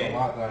 because Okay. there's a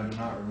lot that I do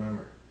not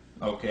remember.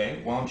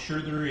 Okay, well, I'm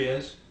sure there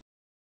is.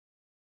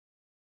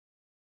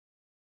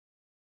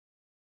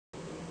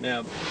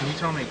 Now, Can you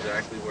tell me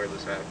exactly where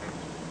this happened?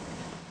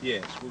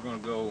 yes, we're going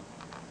to go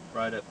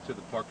right up to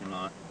the parking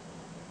lot.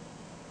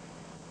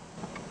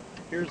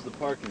 Here's the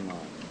parking lot.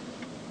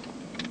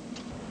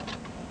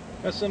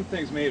 Now, some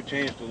things may have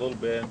changed a little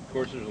bit. Of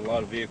course, there's a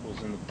lot of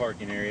vehicles in the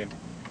parking area.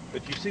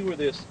 But you see where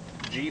this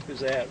Jeep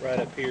is at right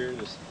up here?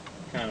 This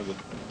kind of a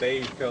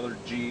beige colored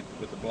Jeep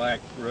with a black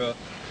roof.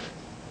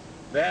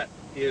 That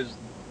is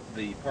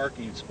the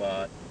parking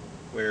spot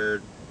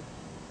where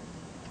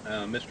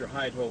Mr.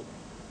 Heitholt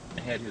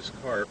had his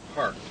car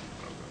parked.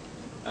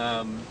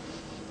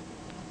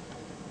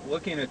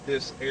 Looking at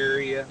this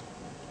area,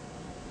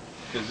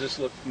 does this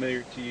look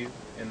familiar to you?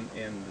 And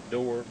the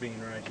door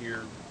being right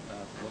here,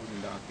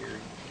 loading dock area.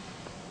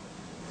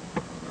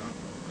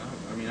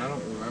 I mean, I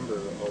don't remember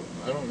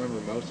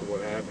most of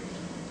what happened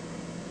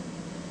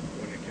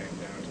when it came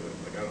down to it.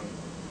 Like, I don't.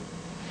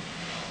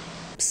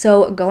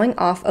 So going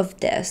off of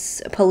this,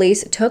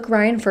 police took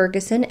Ryan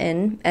Ferguson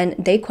in and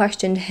they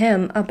questioned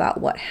him about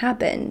what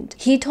happened.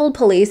 He told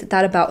police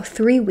that about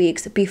 3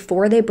 weeks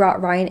before they brought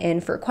Ryan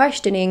in for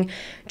questioning,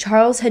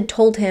 Charles had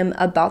told him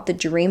about the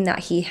dream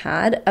that he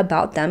had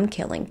about them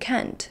killing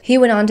Kent. He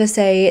went on to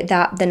say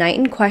that the night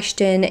in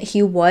question,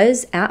 he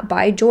was at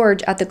By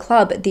George at the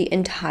club the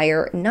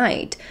entire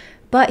night.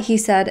 But he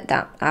said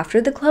that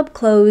after the club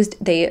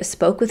closed, they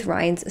spoke with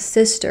Ryan's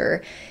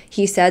sister.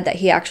 He said that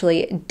he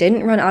actually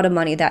didn't run out of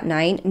money that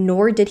night,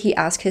 nor did he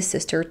ask his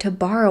sister to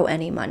borrow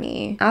any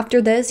money.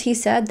 After this, he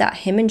said that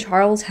him and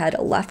Charles had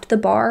left the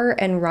bar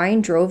and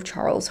Ryan drove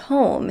Charles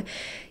home.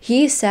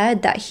 He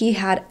said that he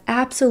had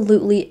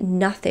absolutely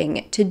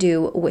nothing to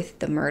do with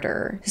the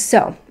murder.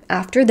 So,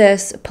 after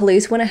this,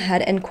 police went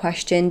ahead and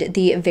questioned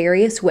the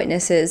various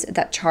witnesses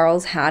that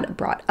Charles had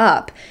brought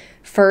up.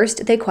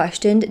 First, they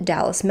questioned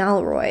Dallas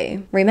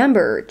Malroy.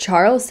 Remember,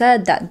 Charles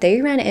said that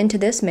they ran into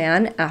this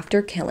man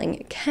after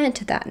killing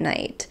Kent that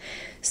night.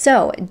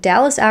 So,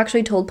 Dallas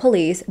actually told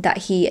police that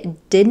he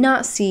did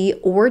not see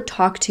or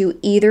talk to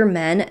either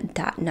man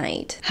that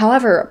night.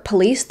 However,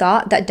 police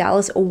thought that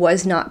Dallas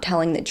was not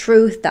telling the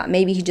truth, that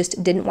maybe he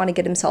just didn't want to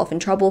get himself in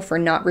trouble for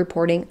not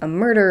reporting a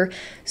murder,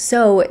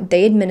 so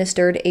they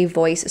administered a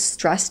voice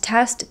stress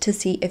test to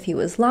see if he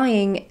was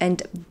lying,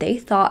 and they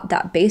thought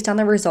that based on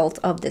the results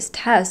of this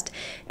test,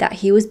 that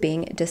he was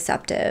being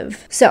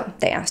deceptive. So,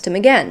 they asked him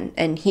again,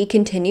 and he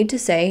continued to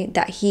say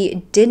that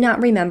he did not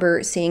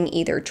remember seeing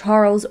either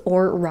Charles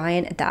or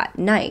Ryan that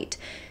night.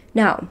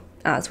 Now,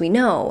 as we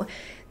know,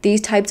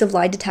 these types of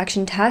lie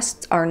detection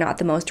tests are not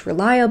the most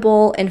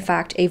reliable. In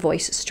fact, a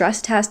voice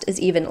stress test is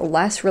even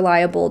less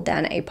reliable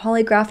than a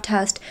polygraph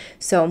test,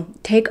 so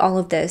take all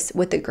of this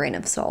with a grain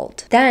of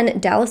salt. Then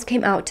Dallas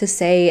came out to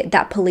say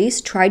that police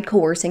tried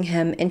coercing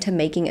him into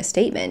making a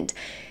statement.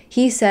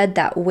 He said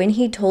that when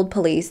he told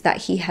police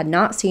that he had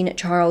not seen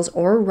Charles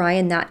or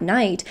Ryan that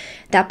night,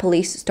 that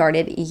police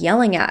started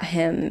yelling at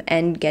him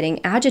and getting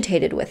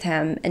agitated with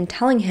him and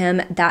telling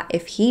him that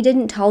if he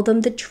didn't tell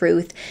them the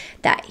truth,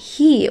 that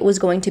he was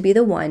going to be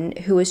the one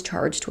who was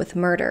charged with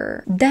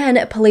murder.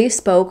 Then police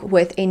spoke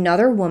with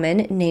another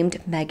woman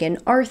named Megan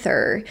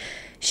Arthur.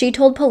 She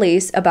told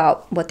police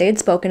about what they had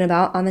spoken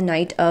about on the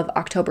night of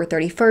October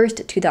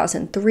 31st,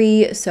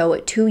 2003, so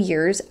 2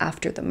 years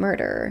after the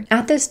murder.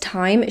 At this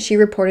time, she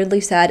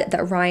reportedly said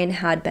that Ryan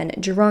had been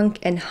drunk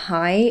and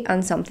high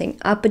on something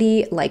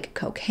uppity like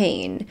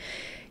cocaine.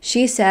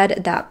 She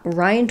said that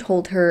Ryan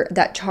told her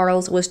that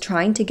Charles was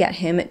trying to get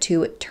him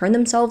to turn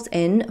themselves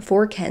in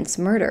for Kent's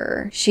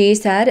murder. She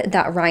said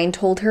that Ryan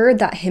told her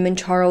that him and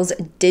Charles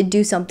did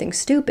do something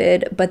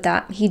stupid, but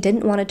that he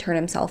didn't want to turn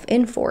himself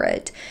in for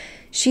it.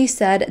 She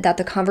said that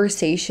the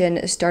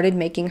conversation started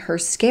making her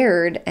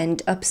scared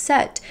and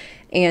upset.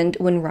 And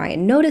when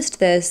Ryan noticed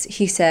this,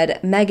 he said,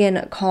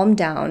 "Megan, calm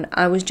down.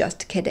 I was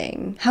just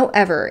kidding."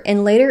 However,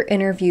 in later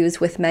interviews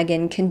with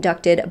Megan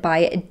conducted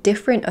by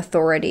different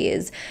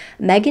authorities,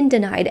 Megan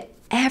denied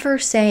ever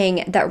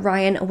saying that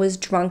Ryan was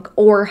drunk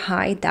or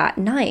high that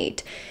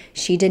night.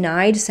 She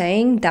denied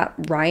saying that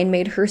Ryan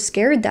made her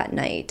scared that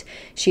night.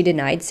 She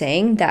denied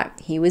saying that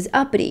he was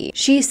uppity.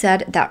 She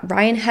said that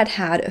Ryan had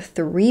had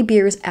 3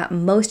 beers at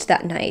most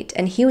that night,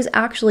 and he was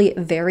actually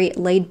very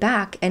laid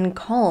back and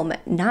calm,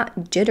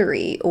 not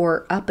jittery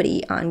or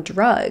uppity on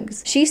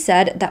drugs. She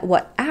said that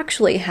what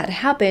actually had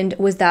happened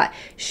was that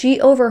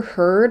she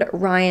overheard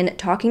Ryan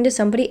talking to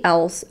somebody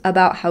else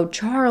about how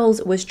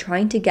Charles was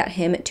trying to get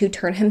him to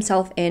turn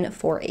himself in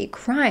for a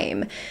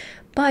crime.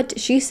 But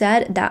she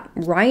said that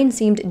Ryan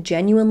seemed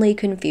genuinely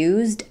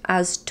confused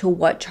as to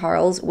what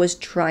Charles was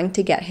trying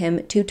to get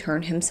him to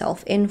turn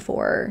himself in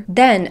for.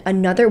 Then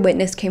another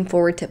witness came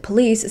forward to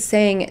police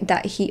saying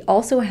that he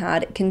also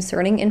had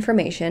concerning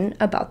information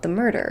about the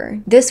murder.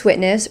 This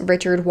witness,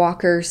 Richard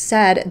Walker,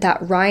 said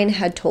that Ryan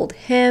had told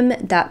him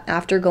that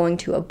after going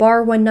to a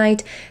bar one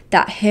night,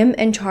 that him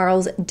and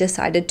Charles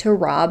decided to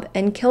rob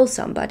and kill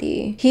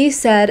somebody. He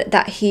said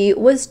that he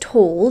was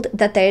told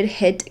that they had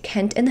hit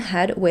Kent in the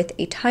head with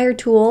a tire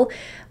tool,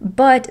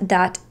 but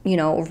that,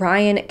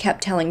 Ryan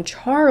kept telling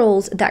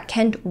Charles that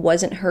Kent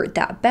wasn't hurt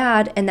that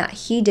bad and that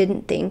he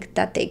didn't think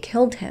that they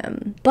killed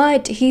him.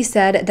 But he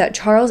said that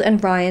Charles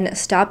and Ryan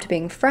stopped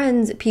being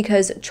friends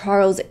because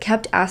Charles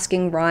kept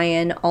asking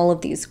Ryan all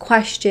of these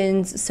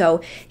questions,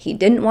 so he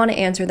didn't want to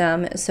answer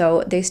them,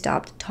 so they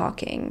stopped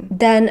talking.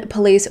 Then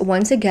police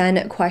once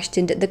again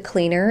questioned the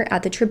cleaner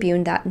at the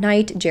Tribune that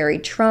night, Jerry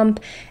Trump,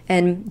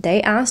 and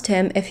they asked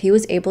him if he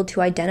was able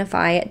to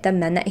identify the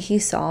men that he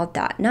saw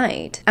that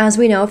night. As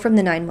we know from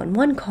the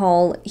 911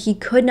 call, he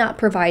could not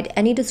provide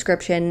any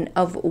description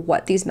of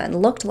what these men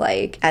looked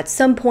like. At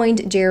some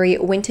point, Jerry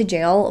went to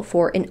jail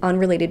for an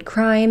unrelated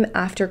crime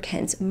after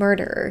Kent's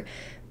murder.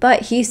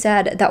 But he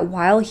said that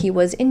while he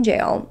was in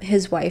jail,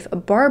 his wife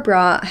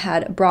Barbara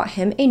had brought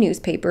him a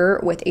newspaper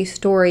with a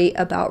story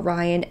about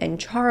Ryan and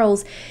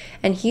Charles,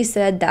 and he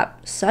said that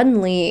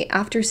suddenly,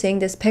 after seeing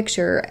this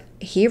picture,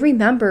 he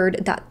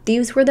remembered that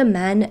these were the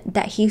men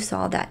that he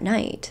saw that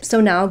night.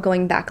 So now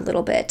going back a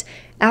little bit,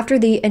 after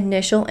the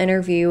initial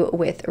interview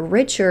with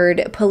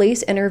Richard,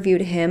 police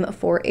interviewed him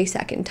for a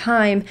second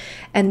time,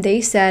 and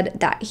they said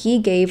that he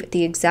gave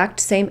the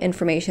exact same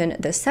information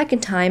the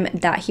second time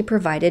that he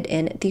provided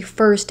in the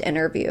first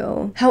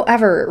interview.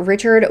 However,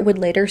 Richard would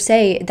later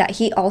say that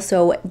he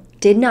also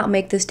did not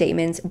make the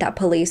statements that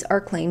police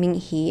are claiming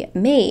he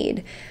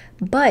made.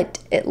 But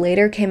it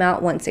later came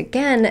out once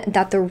again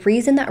that the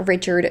reason that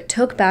Richard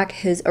took back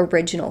his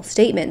original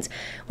statements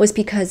was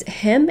because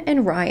him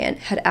and Ryan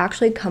had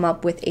actually come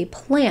up with a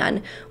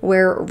plan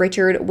where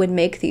Richard would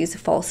make these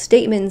false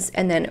statements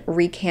and then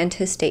recant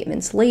his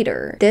statements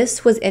later.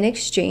 This was in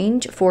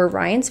exchange for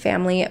Ryan's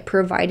family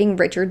providing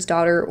Richard's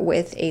daughter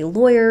with a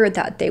lawyer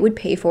that they would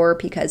pay for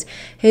because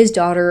his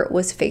daughter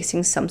was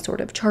facing some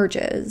sort of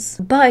charges.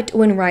 But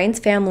when Ryan's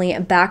family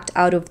backed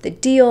out of the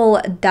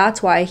deal,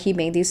 that's why he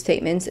made these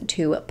statements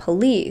to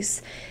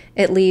police.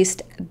 At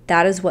least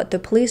that is what the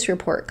police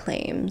report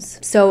claims.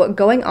 So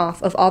going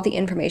off of all the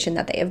information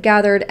that they have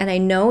gathered, and I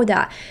know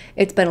that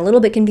it's been a little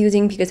bit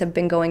confusing because I've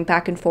been going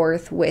back and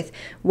forth with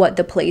what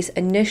the police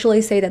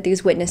initially say that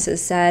these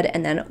witnesses said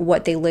and then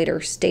what they later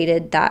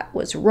stated that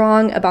was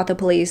wrong about the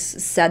police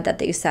said that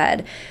they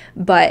said.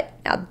 But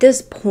at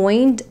this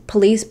point,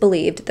 police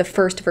believed the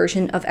first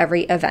version of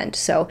every event.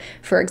 So,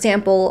 for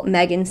example,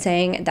 Megan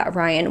saying that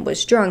Ryan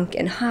was drunk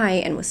and high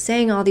and was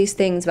saying all these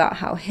things about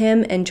how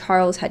him and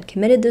Charles had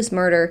committed this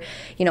murder.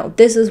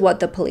 This is what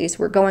the police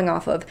were going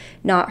off of,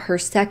 not her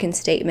second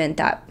statement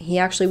that he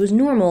actually was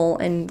normal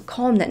and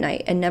calm that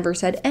night and never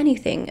said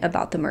anything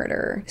about the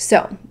murder.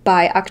 So,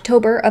 by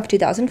October of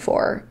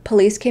 2004,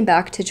 police came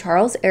back to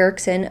Charles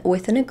Erickson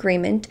with an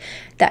agreement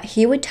that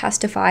he would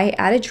testify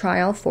at a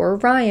trial for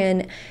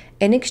Ryan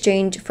in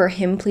exchange for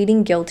him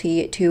pleading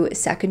guilty to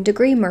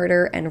second-degree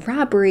murder and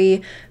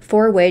robbery,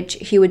 for which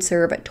he would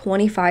serve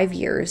 25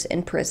 years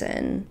in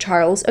prison.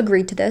 Charles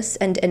agreed to this,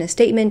 and in a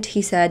statement,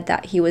 he said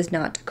that he was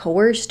not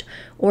coerced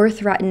or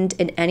threatened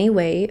in any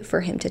way for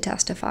him to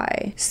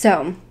testify.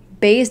 So,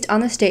 based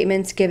on the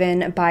statements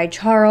given by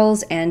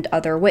Charles and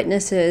other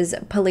witnesses,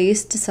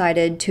 police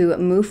decided to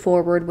move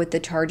forward with the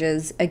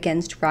charges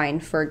against Ryan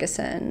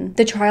Ferguson.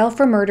 The trial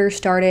for murder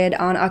started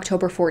on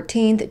October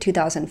 14th,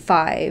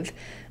 2005.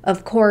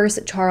 Of course,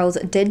 Charles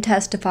did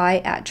testify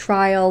at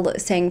trial,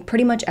 saying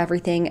pretty much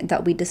everything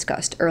that we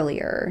discussed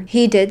earlier.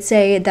 He did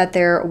say that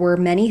there were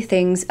many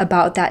things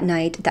about that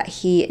night that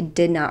he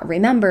did not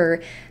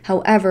remember.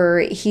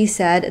 However, he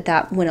said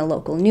that when a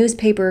local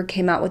newspaper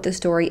came out with the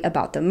story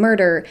about the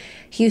murder,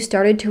 he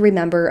started to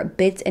remember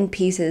bits and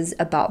pieces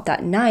about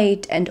that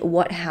night and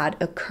what had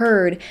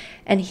occurred.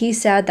 And he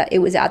said that it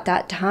was at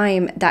that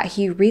time that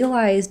he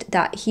realized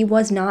that he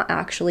was not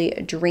actually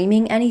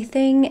dreaming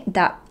anything,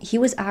 that he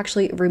was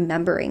actually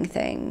remembering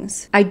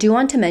things. I do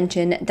want to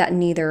mention that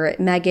neither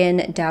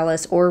Megan,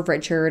 Dallas, or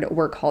Richard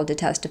were called to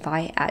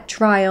testify at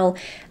trial.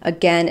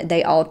 Again,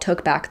 they all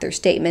took back their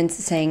statements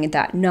saying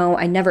that, no,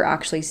 I never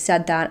actually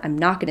said that. I'm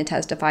not going to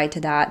testify to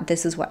that.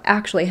 This is what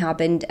actually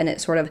happened. And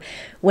it sort of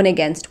went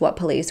against what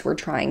police were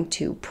trying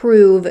to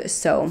prove.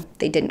 So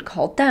they didn't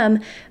call them,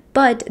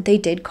 but they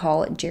did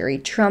call Jerry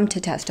Trump to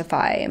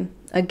testify.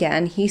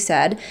 Again, he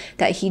said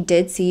that he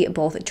did see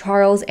both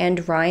Charles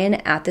and Ryan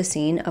at the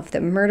scene of the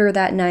murder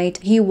that night.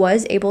 He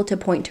was able to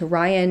point to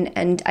Ryan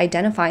and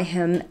identify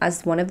him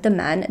as one of the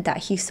men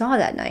that he saw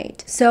that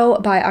night. So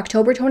by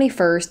October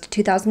 21st,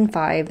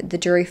 2005, the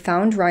jury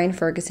found Ryan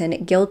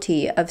Ferguson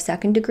guilty of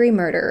second-degree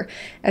murder,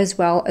 as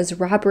well as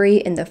robbery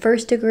in the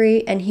first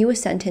degree, and he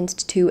was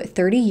sentenced to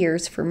 30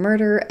 years for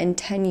murder and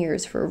 10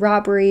 years for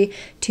robbery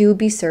to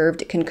be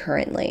served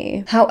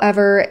concurrently.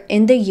 However,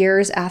 in the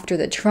years after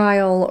the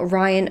trial,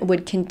 Ryan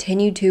would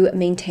continue to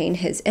maintain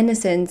his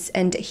innocence,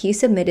 and he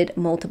submitted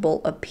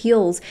multiple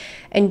appeals,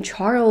 and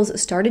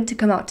Charles started to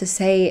come out to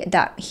say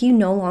that he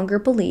no longer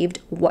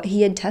believed what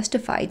he had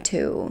testified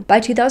to.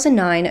 By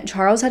 2009,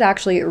 Charles had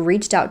actually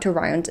reached out to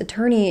Ryan's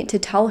attorney to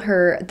tell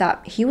her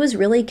that he was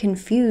really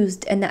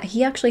confused and that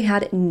he actually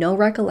had no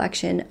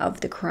recollection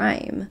of the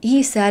crime.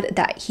 He said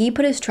that he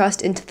put his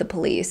trust into the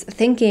police,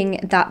 thinking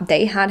that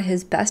they had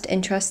his best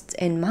interests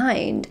in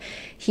mind.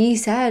 He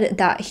said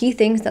that he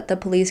thinks that the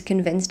police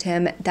convinced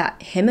him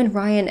that him and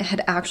Ryan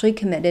had actually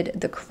committed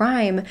the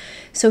crime,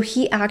 so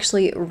he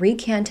actually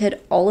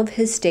recanted all of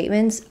his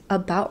statements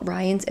about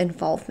Ryan's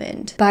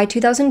involvement. By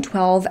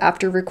 2012,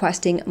 after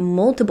requesting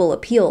multiple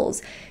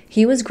appeals,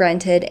 he was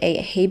granted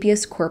a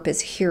habeas corpus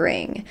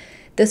hearing.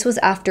 This was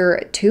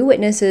after 2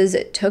 witnesses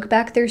took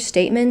back their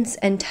statements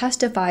and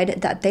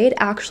testified that they had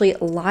actually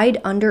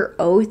lied under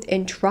oath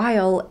in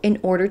trial in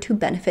order to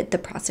benefit the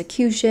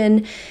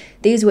prosecution.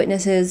 These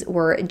witnesses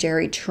were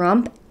Jerry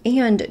Trump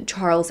and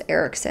Charles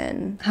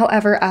Erickson.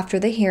 However, after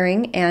the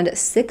hearing and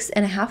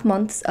 6.5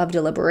 months of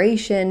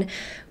deliberation,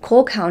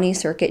 Cole County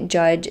Circuit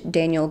Judge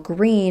Daniel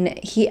Green,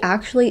 he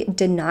actually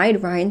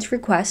denied Ryan's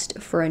request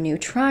for a new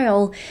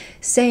trial,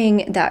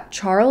 saying that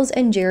Charles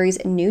and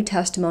Jerry's new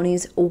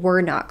testimonies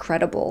were not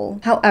credible.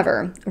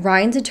 However,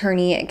 Ryan's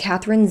attorney,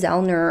 Catherine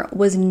Zellner,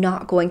 was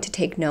not going to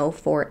take no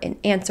for an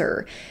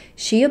answer.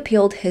 She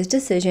appealed his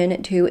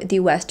decision to the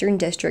Western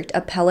District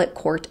Appellate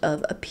Court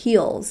of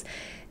Appeals.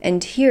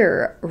 And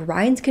here,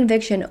 Ryan's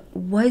conviction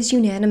was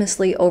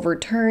unanimously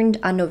overturned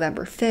on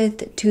November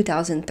 5th,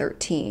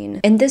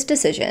 2013. In this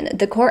decision,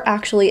 the court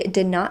actually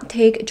did not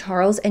take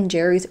Charles and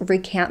Jerry's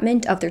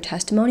recantment of their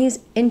testimonies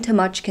into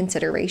much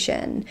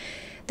consideration.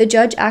 The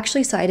judge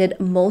actually cited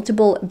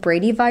multiple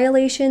Brady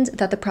violations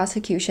that the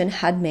prosecution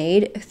had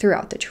made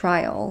throughout the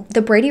trial.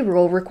 The Brady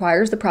rule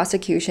requires the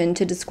prosecution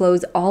to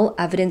disclose all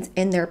evidence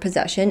in their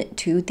possession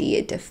to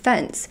the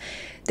defense.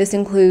 This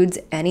includes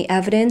any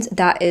evidence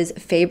that is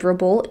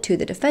favorable to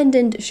the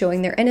defendant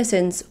showing their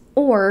innocence,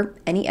 or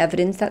any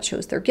evidence that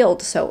shows their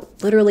guilt, so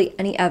literally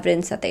any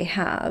evidence that they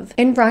have.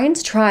 In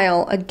Ryan's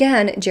trial,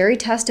 again, Jerry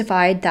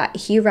testified that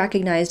he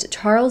recognized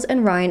Charles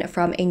and Ryan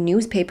from a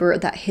newspaper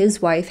that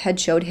his wife had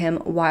showed him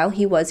while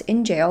he was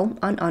in jail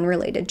on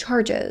unrelated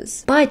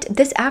charges. But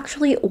this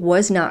actually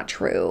was not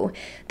true.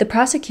 The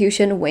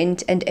prosecution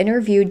went and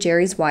interviewed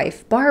Jerry's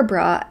wife,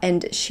 Barbara,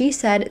 and she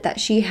said that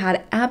she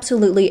had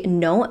absolutely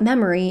no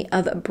memory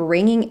of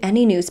bringing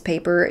any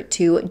newspaper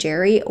to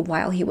Jerry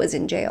while he was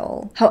in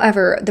jail.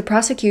 However, the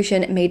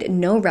prosecution made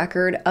no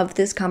record of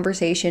this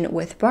conversation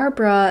with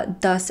Barbara,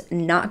 thus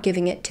not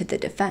giving it to the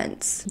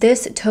defense.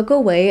 This took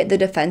away the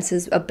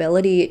defense's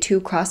ability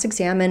to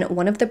cross-examine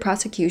one of the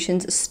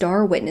prosecution's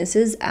star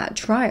witnesses at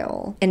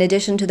trial. In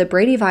addition to the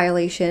Brady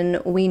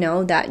violation, we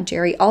know that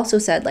Jerry also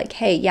said, like,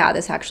 hey, yeah,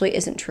 this actually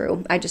isn't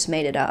true. I just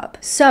made it up.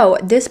 So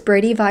this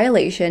Brady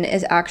violation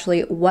is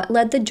actually what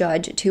led the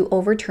judge to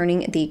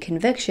overturning the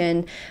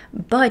conviction,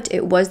 but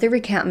it was the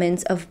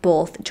recantments of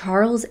both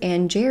Charles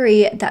and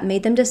Jerry that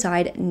made them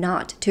decide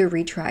not to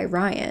retry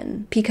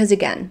Ryan. Because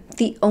again,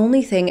 the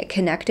only thing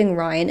connecting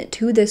Ryan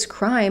to this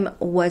crime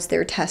was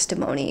their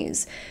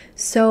testimonies.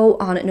 So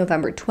on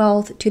November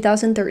 12th,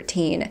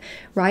 2013,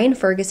 Ryan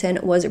Ferguson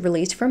was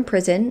released from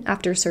prison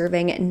after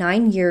serving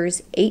 9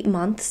 years, 8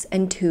 months,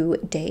 and 2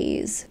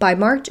 days. By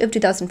March of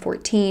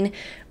 2014,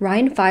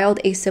 Ryan filed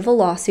a civil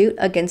lawsuit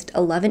against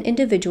 11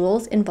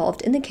 individuals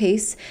involved in the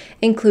case,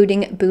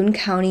 including Boone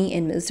County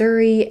in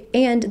Missouri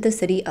and the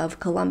city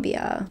of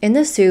Columbia. In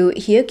the suit,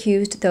 he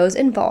accused those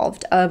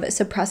involved of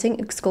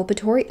suppressing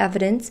exculpatory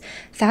evidence,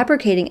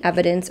 fabricating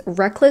evidence,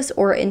 reckless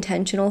or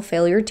intentional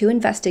failure to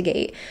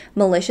investigate,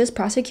 malicious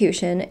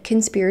prosecution,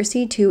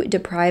 conspiracy to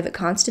deprive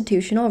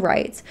constitutional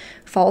rights,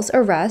 false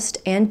arrest,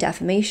 and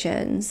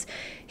defamations.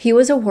 He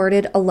was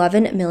awarded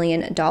 $11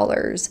 million,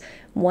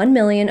 $1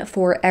 million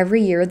for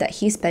every year that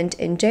he spent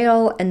in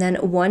jail, and then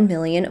 $1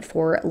 million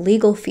for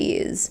legal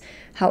fees.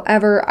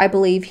 However, I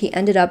believe he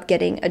ended up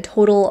getting a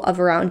total of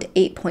around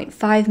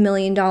 $8.5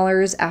 million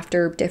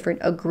after different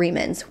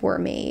agreements were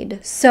made.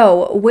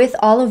 So with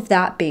all of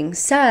that being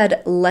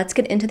said, let's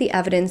get into the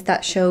evidence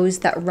that shows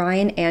that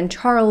Ryan and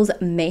Charles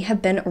may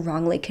have been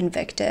wrongly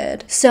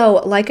convicted.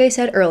 So like I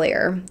said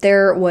earlier,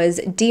 there was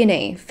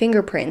DNA,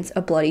 fingerprints,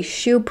 a bloody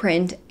shoe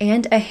print,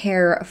 and a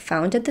hair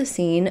found at the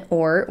scene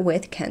or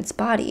with Kent's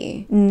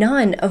body.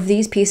 None of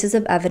these pieces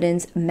of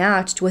evidence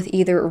matched with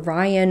either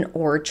Ryan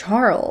or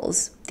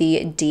Charles.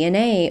 The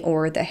DNA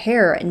or the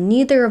hair,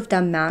 neither of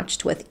them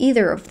matched with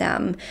either of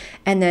them.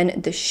 And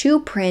then the shoe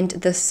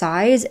print, the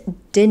size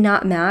did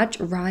not match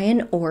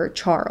Ryan or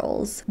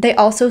Charles. They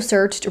also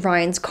searched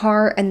Ryan's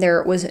car and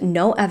there was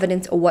no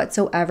evidence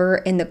whatsoever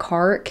in the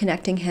car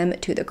connecting him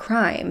to the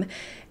crime.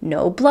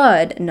 No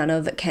blood, none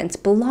of Kent's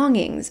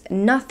belongings,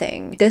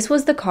 nothing. This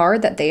was the car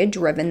that they had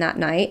driven that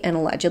night and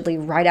allegedly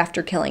right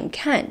after killing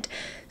Kent.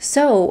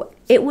 So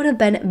it would have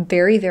been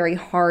very, very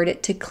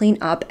hard to clean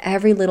up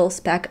every little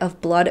speck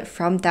of blood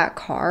from that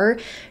car,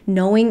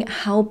 knowing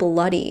how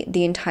bloody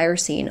the entire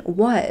scene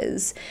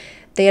was.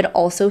 They had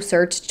also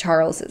searched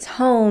Charles's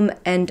home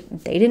and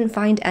they didn't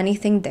find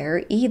anything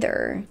there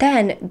either.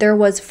 Then there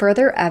was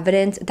further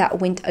evidence that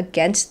went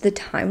against the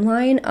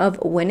timeline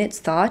of when it's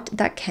thought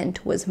that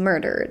Kent was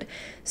murdered.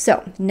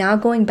 So now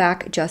going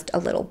back just a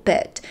little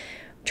bit.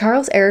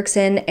 Charles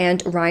Erickson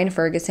and Ryan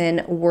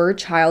Ferguson were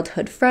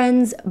childhood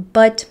friends,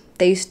 but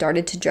they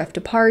started to drift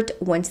apart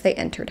once they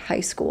entered high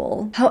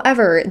school.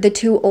 However, the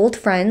two old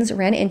friends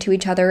ran into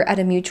each other at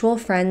a mutual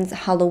friend's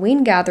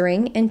Halloween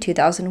gathering in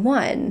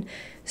 2001.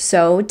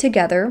 So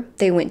together,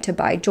 they went to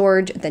By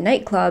George, the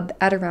nightclub,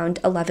 at around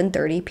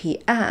 11:30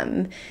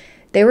 p.m.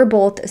 They were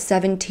both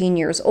 17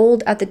 years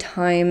old at the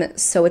time,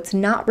 so it's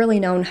not really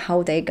known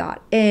how they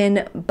got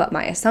in, but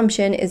my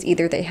assumption is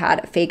either they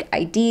had fake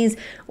IDs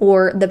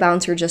or the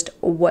bouncer just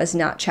was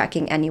not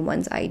checking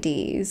anyone's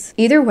IDs.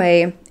 Either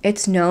way,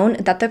 it's known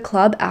that the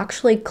club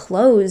actually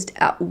closed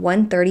at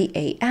 1:30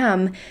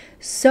 a.m.,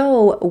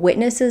 so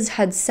witnesses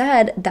had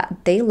said that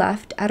they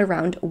left at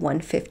around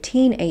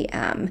 1:15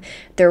 a.m.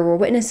 There were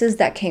witnesses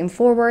that came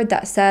forward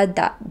that said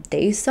that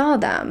they saw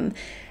them.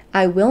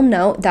 I will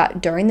note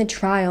that during the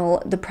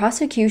trial, the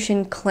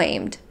prosecution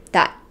claimed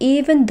that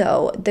even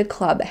though the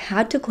club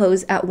had to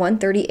close at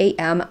 1:30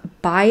 a.m.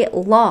 by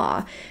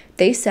law,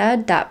 they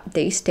said that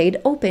they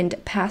stayed open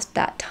past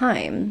that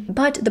time.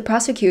 But the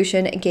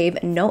prosecution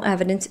gave no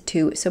evidence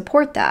to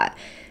support that.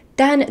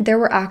 Then there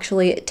were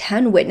actually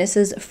 10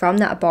 witnesses from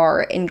that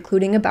bar,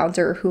 including a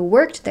bouncer who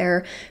worked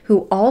there,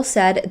 who all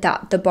said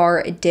that the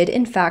bar did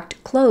in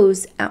fact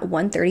close at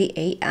 1:30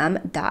 a.m.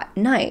 that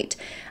night.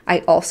 I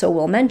also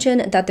will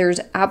mention that there's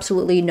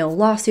absolutely no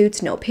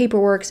lawsuits, no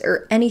paperwork,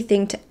 or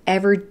anything to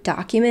ever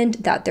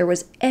document that there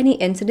was any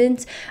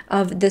incidents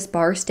of this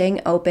bar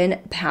staying open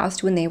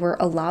past when they were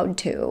allowed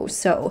to.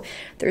 So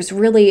there's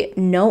really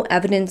no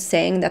evidence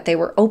saying that they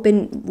were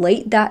open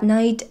late that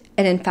night.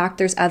 And in fact,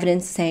 there's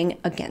evidence saying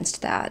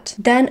against that.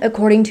 Then,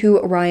 according to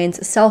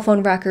Ryan's cell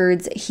phone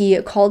records,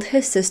 he called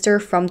his sister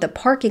from the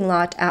parking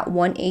lot at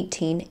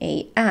 1:18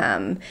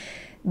 a.m.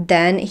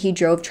 Then he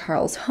drove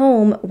Charles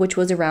home, which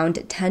was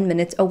around 10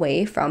 minutes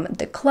away from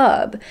the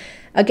club.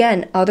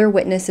 Again, other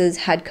witnesses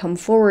had come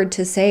forward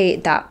to say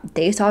that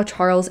they saw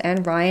Charles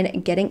and Ryan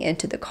getting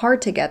into the car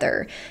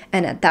together.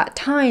 And at that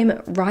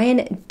time,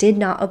 Ryan did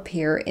not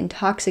appear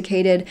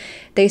intoxicated.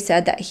 They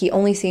said that he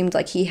only seemed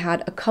like he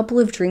had a couple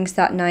of drinks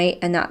that night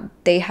and that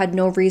they had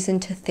no reason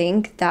to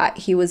think that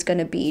he was going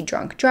to be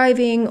drunk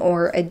driving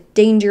or a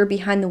danger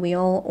behind the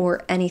wheel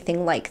or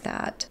anything like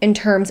that. In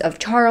terms of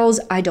Charles,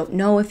 I don't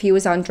know if he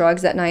was on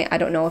drugs that night. I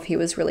don't know if he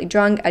was really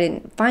drunk. I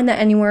didn't find that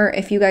anywhere.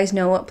 If you guys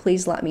know,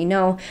 please let me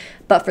know.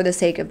 But for the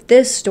sake of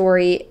this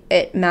story,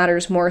 it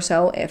matters more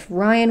so if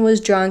Ryan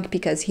was drunk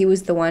because he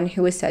was the one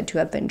who was said to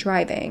have been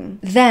driving.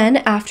 Then,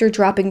 after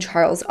dropping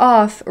Charles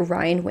off,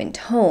 Ryan went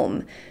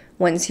home.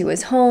 Once he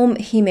was home,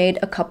 he made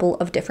a couple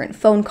of different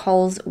phone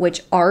calls,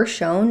 which are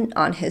shown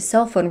on his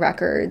cell phone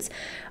records.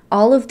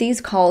 All of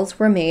these calls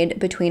were made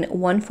between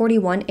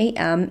 1:41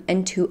 a.m.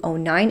 and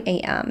 2:09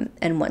 a.m.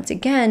 And once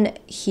again,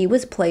 he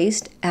was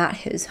placed at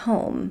his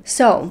home.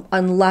 So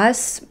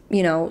unless,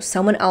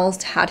 someone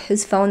else had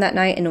his phone that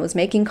night and was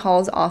making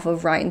calls off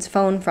of Ryan's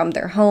phone from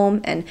their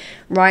home and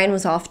Ryan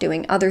was off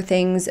doing other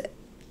things,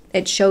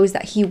 it shows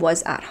that he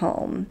was at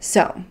home.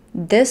 So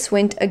this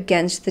went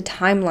against the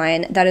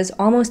timeline that is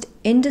almost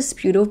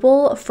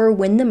indisputable for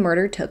when the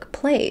murder took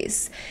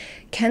place.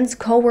 Kent's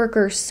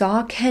coworker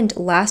saw Kent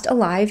last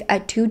alive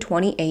at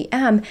 2:20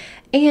 a.m.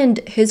 and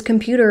his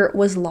computer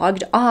was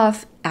logged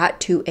off at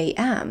 2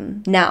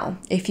 a.m. Now,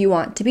 if you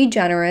want to be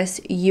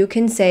generous, you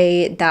can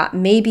say that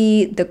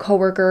maybe the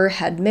coworker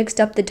had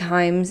mixed up the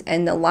times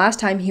and the last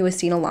time he was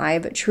seen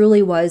alive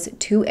truly was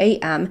 2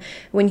 a.m.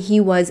 when he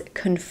was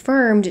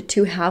confirmed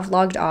to have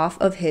logged off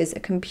of his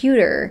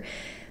computer.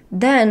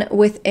 Then,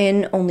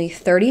 within only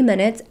 30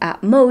 minutes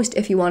at most,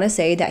 if you want to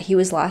say that he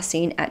was last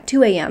seen at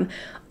 2 a.m.,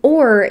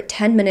 or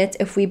 10 minutes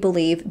if we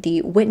believe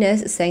the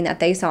witness saying that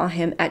they saw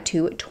him at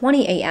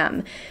 2:20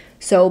 a.m.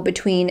 So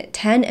between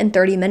 10 and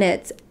 30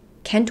 minutes,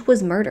 Kent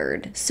was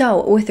murdered.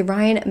 So with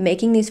Ryan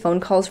making these phone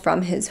calls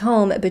from his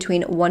home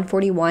between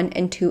 1:41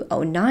 and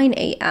 2:09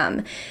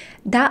 a.m.,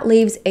 that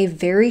leaves a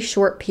very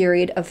short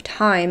period of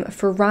time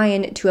for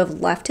Ryan to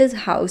have left his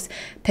house,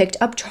 picked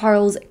up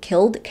Charles,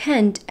 killed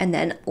Kent, and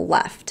then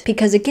left.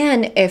 Because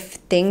again, if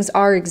things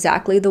are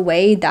exactly the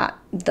way that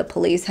the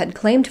police had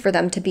claimed for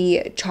them to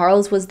be,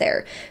 Charles was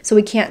there. So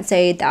we can't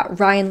say that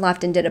Ryan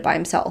left and did it by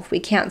himself.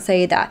 We can't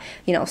say that,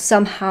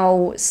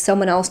 somehow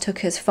someone else took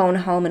his phone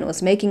home and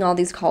was making all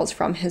these calls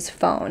from his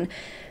phone.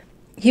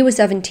 He was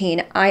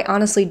 17. I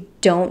honestly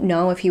don't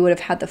know if he would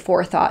have had the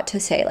forethought to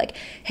say, like,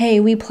 hey,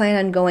 we plan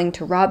on going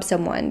to rob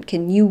someone.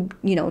 Can you,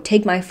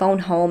 take my phone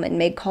home and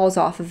make calls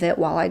off of it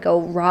while I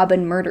go rob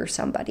and murder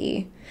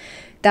somebody?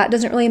 That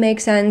doesn't really make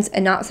sense.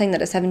 And not saying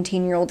that a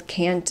 17-year-old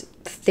can't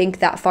think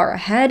that far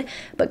ahead,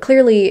 but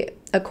clearly,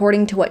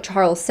 according to what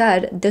Charles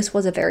said, this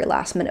was a very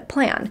last-minute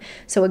plan.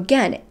 So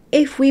again,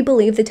 if we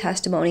believe the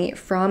testimony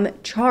from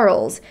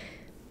Charles,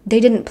 they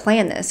didn't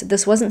plan this.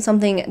 This wasn't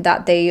something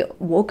that they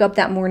woke up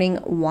that morning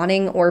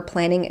wanting or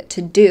planning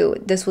to do.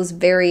 This was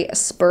very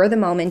spur of the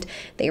moment.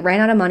 They ran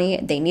out of money.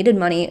 They needed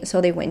money, so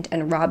they went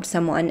and robbed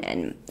someone,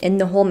 and in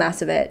the whole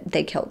mess of it,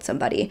 they killed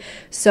somebody.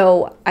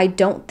 So I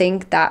don't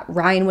think that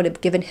Ryan would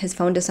have given his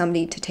phone to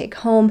somebody to take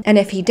home. And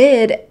if he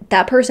did,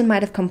 that person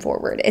might have come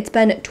forward. It's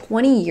been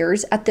 20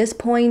 years at this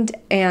point,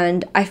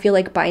 and I feel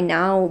like by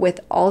now,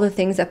 with all the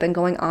things that have been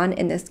going on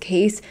in this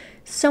case,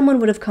 someone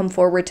would have come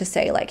forward to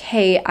say, like,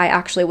 hey, I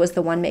actually was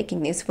the one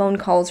making these phone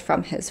calls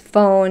from his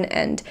phone,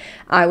 and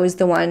I was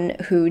the one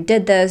who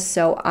did this,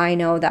 so I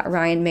know that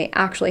Ryan may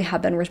actually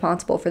have been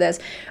responsible for this.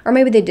 Or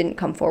maybe they didn't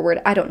come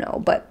forward. I don't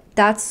know. But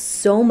that's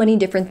so many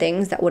different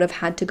things that would have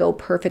had to go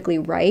perfectly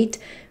right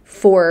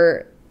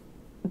for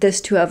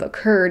this to have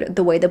occurred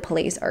the way the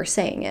police are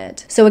saying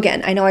it. So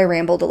again, I know I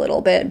rambled a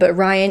little bit, but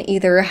Ryan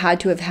either had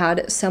to have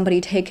had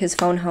somebody take his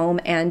phone home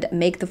and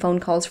make the phone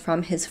calls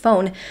from his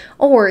phone,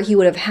 or he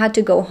would have had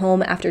to go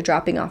home after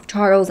dropping off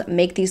Charles,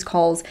 make these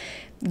calls,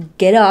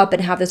 get up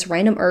and have this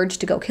random urge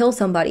to go kill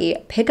somebody,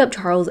 pick up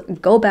Charles,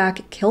 go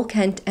back, kill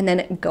Kent, and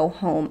then go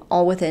home,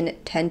 all within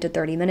 10 to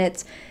 30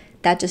 minutes.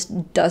 That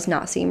just does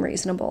not seem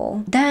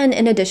reasonable. Then,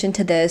 in addition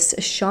to this,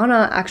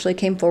 Shauna actually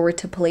came forward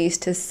to police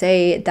to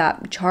say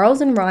that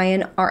Charles and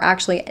Ryan are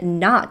actually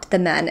not the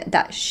men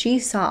that she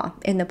saw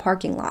in the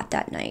parking lot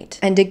that night.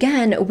 And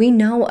again, we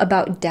know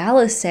about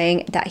Dallas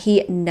saying that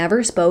he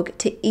never spoke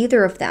to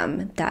either of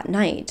them that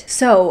night.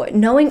 So,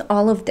 knowing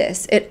all of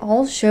this, it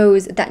all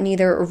shows that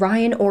neither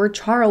Ryan or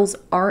Charles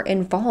are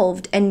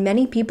involved, and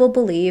many people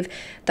believe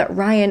that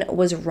Ryan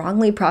was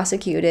wrongly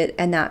prosecuted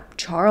and that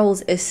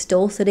Charles is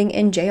still sitting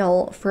in jail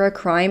for a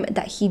crime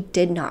that he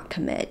did not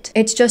commit.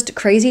 It's just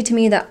crazy to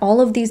me that all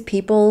of these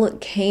people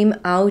came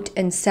out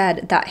and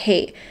said that,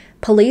 hey,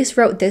 police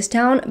wrote this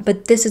down,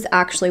 but this is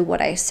actually what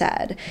I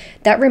said.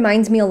 That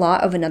reminds me a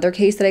lot of another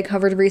case that I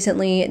covered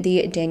recently,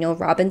 the Daniel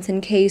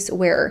Robinson case,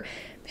 where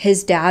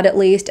his dad, at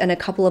least, and a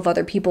couple of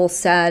other people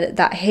said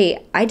that,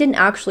 hey, I didn't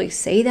actually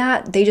say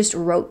that. They just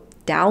wrote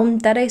down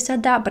that I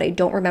said that, but I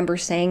don't remember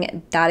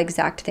saying that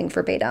exact thing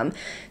verbatim.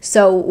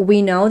 So we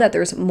know that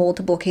there's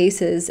multiple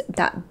cases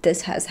that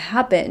this has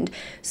happened.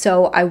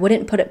 So I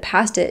wouldn't put it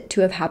past it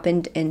to have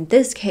happened in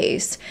this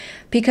case,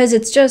 because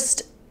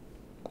it's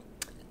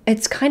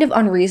kind of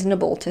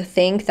unreasonable to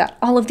think that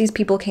all of these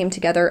people came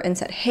together and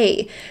said,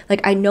 hey,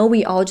 like, I know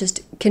we all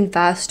just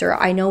confessed, or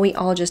I know we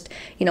all just,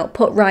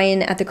 put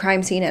Ryan at the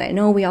crime scene, and I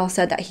know we all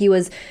said that he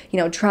was,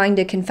 trying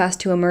to confess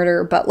to a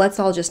murder, but let's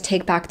all just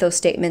take back those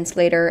statements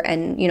later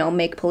and,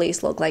 make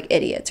police look like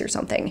idiots or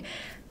something.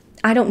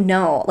 I don't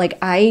know. Like,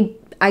 I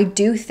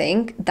do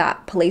think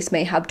that police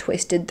may have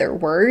twisted their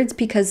words,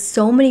 because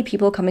so many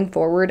people coming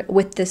forward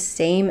with the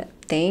same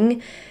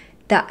thing,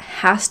 that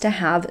has to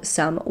have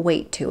some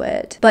weight to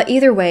it. But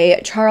either way,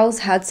 Charles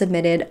had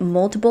submitted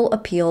multiple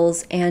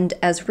appeals, and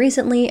as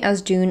recently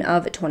as June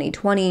of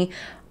 2020,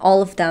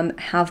 all of them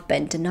have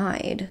been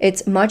denied.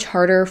 It's much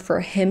harder for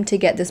him to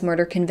get this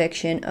murder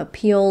conviction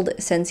appealed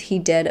since he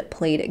did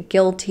plead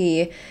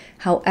guilty.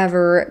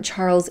 However,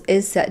 Charles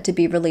is set to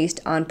be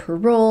released on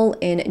parole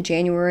in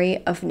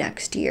January of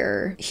next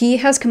year. He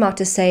has come out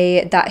to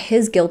say that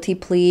his guilty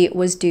plea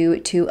was due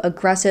to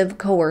aggressive,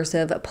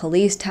 coercive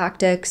police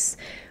tactics.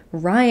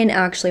 Ryan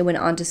actually went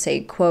on to say,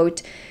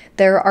 quote,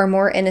 "There are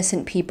more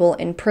innocent people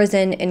in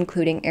prison,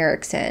 including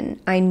Erickson.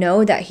 I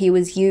know that he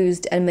was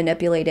used and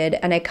manipulated,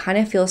 and I kind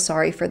of feel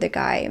sorry for the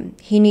guy.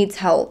 He needs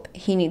help.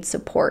 He needs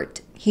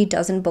support. He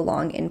doesn't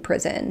belong in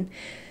prison."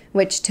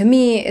 Which to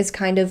me is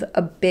kind of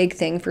a big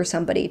thing for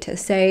somebody to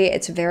say.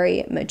 It's a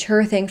very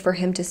mature thing for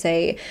him to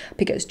say,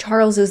 because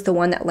Charles is the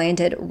one that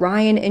landed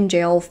Ryan in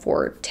jail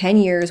for 10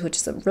 years, which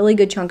is a really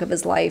good chunk of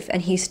his life.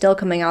 And he's still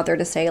coming out there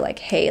to say, like,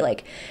 hey,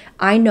 like,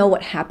 I know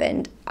what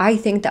happened. I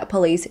think that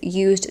police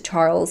used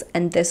Charles,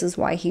 and this is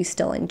why he's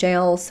still in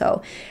jail.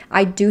 So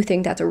I do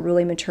think that's a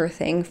really mature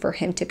thing for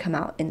him to come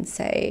out and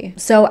say.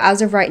 So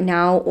as of right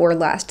now, or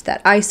last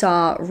that I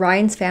saw,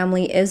 Ryan's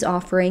family is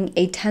offering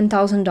a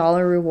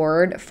 $10,000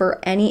 reward for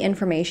any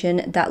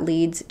information that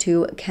leads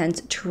to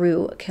Kent's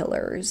true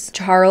killers.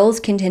 Charles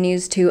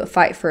continues to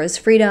fight for his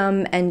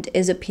freedom and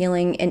is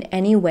appealing in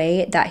any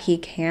way that he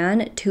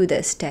can to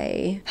this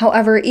day.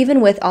 However,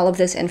 even with all of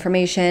this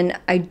information,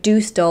 I do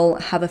still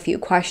have a few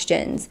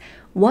questions.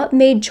 What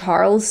made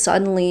Charles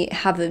suddenly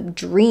have a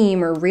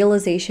dream or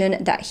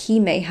realization that he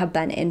may have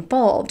been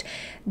involved?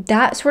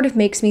 That sort of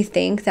makes me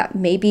think that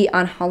maybe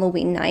on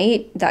Halloween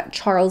night that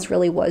Charles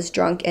really was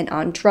drunk and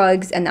on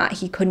drugs, and that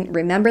he couldn't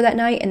remember that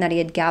night, and that he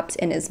had gaps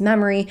in his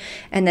memory,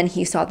 and then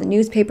he saw the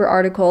newspaper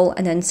article,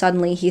 and then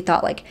suddenly he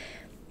thought, like,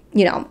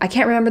 you know, I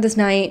can't remember this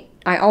night.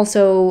 I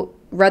also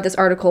read this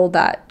article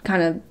that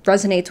kind of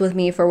resonates with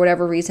me for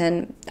whatever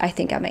reason. I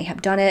think I may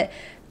have done it.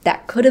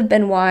 That could have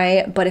been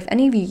why, but if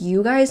any of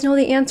you guys know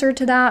the answer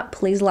to that,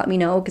 please let me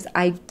know, because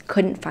I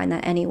couldn't find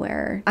that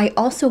anywhere. I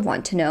also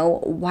want to know,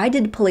 why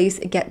did police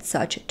get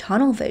such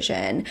tunnel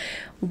vision?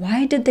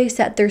 Why did they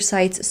set their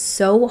sights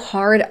so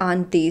hard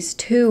on these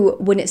two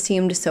when it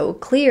seemed so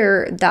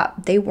clear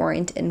that they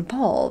weren't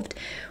involved?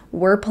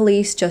 Were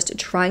police just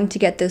trying to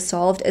get this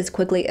solved as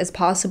quickly as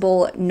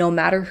possible, no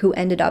matter who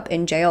ended up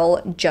in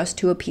jail, just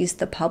to appease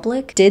the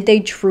public? Did they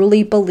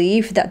truly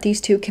believe that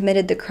these two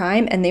committed the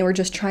crime and they were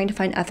just trying to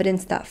find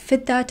evidence that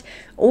fit that?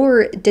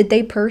 Or did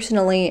they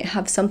personally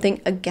have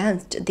something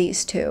against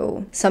these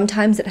two?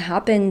 Sometimes it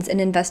happens in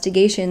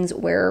investigations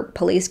where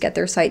police get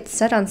their sights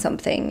set on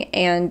something,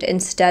 and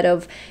instead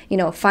of, you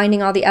know,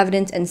 finding all the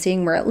evidence and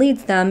seeing where it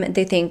leads them,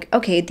 they think,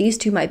 okay, these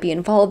two might be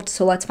involved,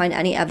 so let's find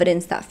any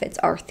evidence that fits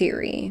our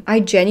theory. I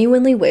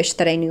genuinely wish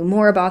that I knew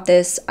more about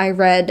this. I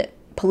read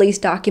police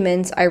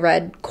documents, I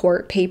read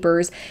court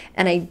papers,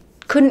 and I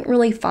couldn't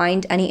really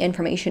find any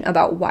information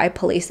about why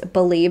police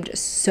believed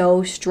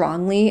so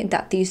strongly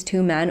that these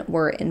two men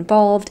were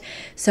involved.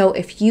 So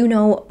if you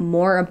know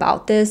more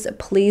about this,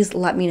 please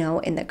let me know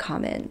in the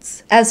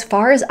comments. As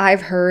far as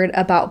I've heard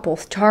about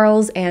both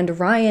Charles and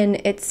Ryan,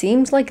 it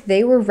seems like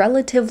they were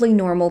relatively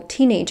normal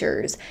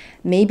teenagers.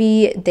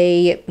 Maybe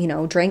they, you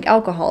know, drank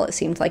alcohol. It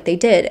seems like they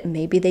did.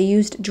 Maybe they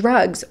used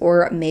drugs,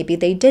 or maybe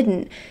they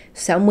didn't.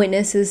 Some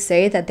witnesses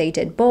say that they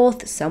did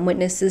both. Some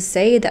witnesses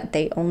say that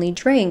they only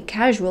drank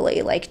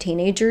casually, like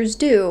teenagers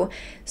do.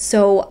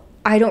 So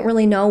I don't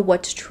really know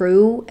what's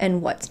true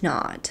and what's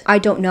not. I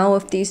don't know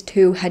if these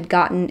two had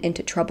gotten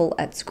into trouble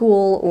at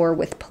school or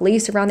with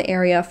police around the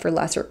area for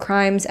lesser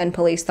crimes, and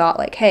police thought,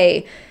 like,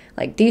 hey,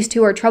 like, these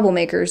two are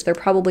troublemakers, they're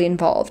probably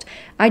involved.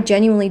 I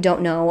genuinely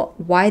don't know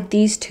why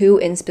these two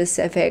in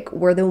specific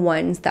were the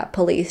ones that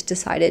police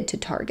decided to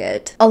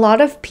target. A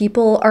lot of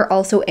people are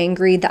also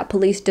angry that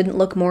police didn't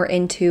look more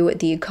into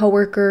the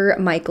coworker,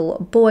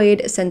 Michael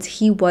Boyd, since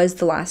he was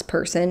the last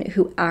person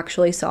who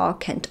actually saw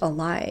Kent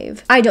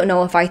alive. I don't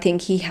know if I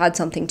think he had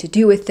something to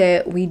do with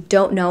it. We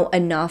don't know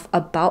enough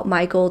about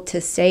Michael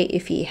to say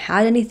if he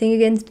had anything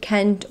against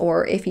Kent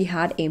or if he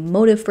had a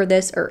motive for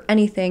this or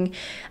anything.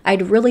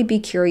 I'd really be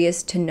curious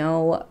to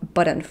know,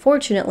 but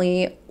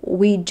unfortunately,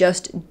 we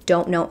just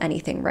don't know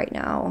anything right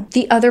now.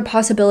 The other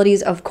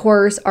possibilities, of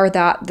course, are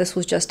that this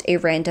was just a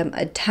random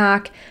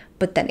attack,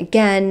 but then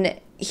again,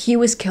 he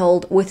was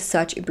killed with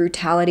such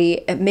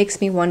brutality. It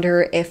makes me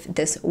wonder if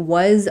this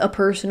was a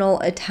personal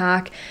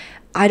attack.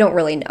 I don't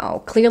really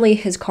know. Clearly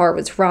his car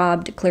was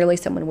robbed. Clearly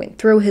someone went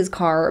through his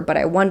car, but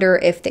I wonder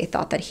if they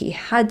thought that he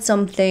had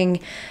something.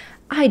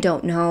 I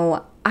don't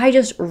know. I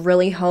just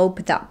really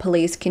hope that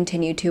police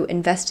continue to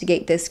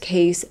investigate this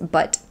case,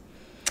 but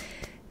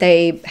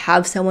they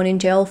have someone in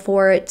jail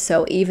for it.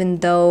 So even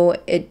though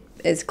it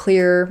is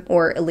clear,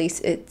 or at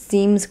least it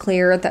seems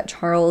clear, that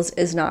Charles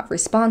is not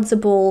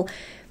responsible,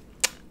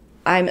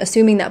 I'm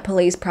assuming that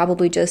police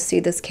probably just see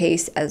this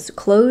case as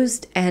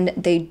closed and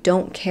they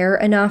don't care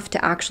enough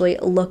to actually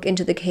look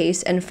into the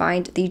case and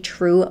find the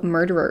true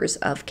murderers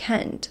of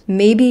Kent.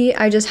 Maybe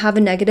I just have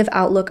a negative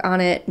outlook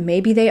on it.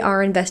 Maybe they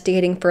are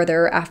investigating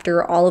further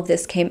after all of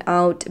this came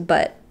out,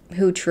 but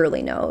who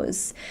truly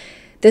knows?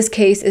 This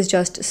case is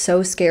just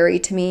so scary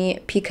to me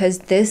because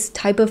this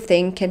type of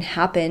thing can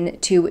happen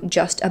to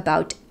just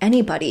about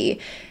anybody.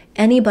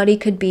 Anybody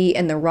could be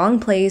in the wrong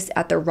place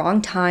at the wrong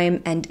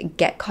time and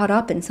get caught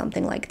up in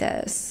something like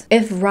this.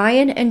 If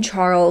Ryan and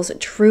Charles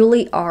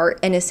truly are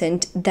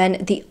innocent,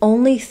 then the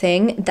only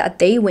thing that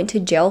they went to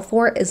jail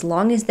for, as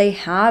long as they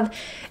have,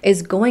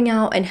 is going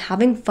out and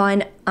having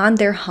fun on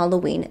their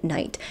Halloween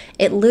night.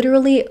 It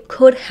literally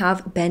could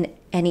have been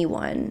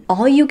anyone.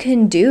 All you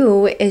can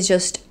do is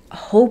just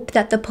hope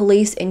that the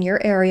police in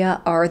your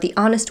area are the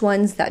honest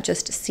ones that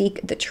just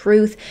seek the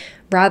truth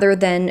rather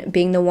than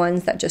being the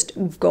ones that just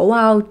go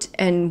out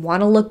and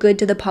want to look good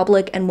to the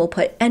public and will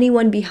put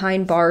anyone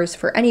behind bars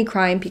for any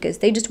crime because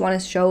they just want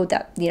to show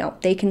that, you know,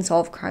 they can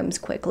solve crimes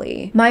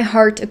quickly. My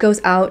heart goes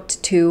out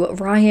to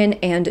Ryan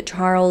and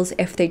Charles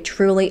if they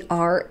truly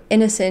are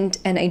innocent,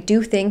 and I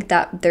do think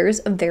that there's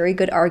a very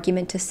good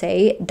argument to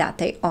say that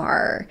they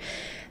are.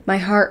 My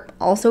heart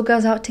also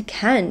goes out to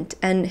Kent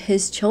and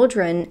his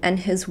children and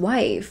his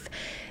wife.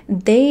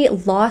 They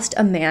lost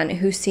a man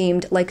who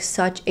seemed like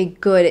such a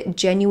good,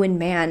 genuine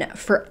man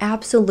for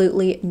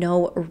absolutely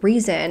no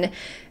reason.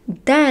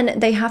 Then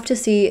they have to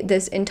see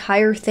this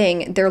entire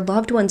thing, their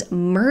loved one's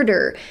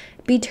murder,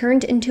 be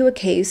turned into a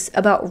case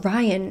about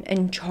Ryan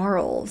and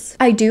Charles.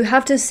 I do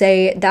have to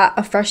say that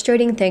a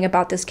frustrating thing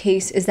about this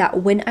case is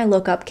that when I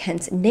look up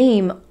Kent's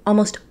name,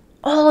 almost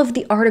all of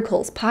the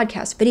articles,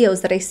 podcasts,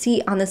 videos that I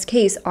see on this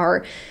case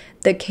are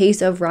the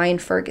case of Ryan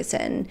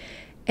Ferguson.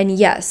 And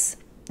yes,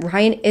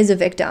 Ryan is a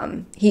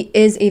victim. He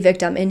is a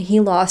victim and he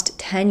lost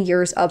 10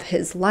 years of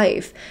his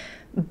life.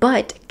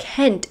 But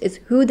Kent is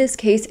who this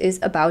case is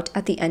about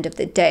at the end of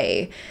the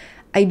day.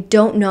 I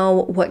don't know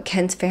what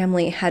Kent's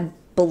family had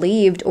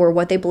believed or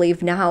what they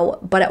believe now,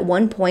 but at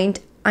one point,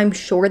 I'm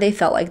sure they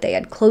felt like they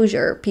had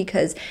closure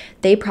because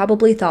they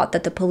probably thought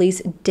that the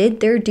police did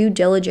their due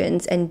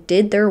diligence and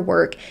did their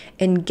work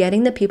in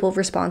getting the people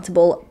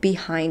responsible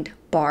behind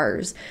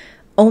bars,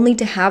 only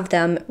to have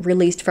them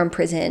released from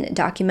prison,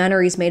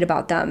 documentaries made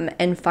about them,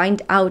 and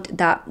find out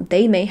that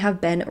they may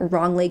have been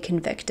wrongly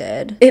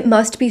convicted. It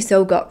must be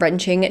so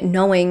gut-wrenching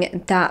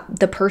knowing that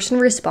the person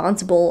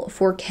responsible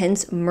for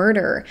Kent's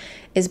murder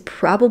is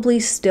probably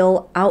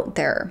still out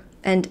there.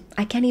 And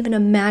I can't even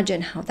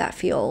imagine how that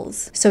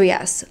feels. So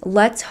yes,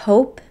 let's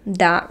hope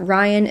that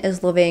Ryan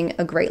is living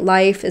a great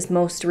life. As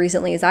most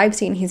recently as I've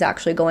seen, he's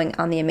actually going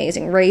on The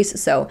Amazing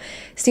Race. So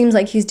seems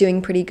like he's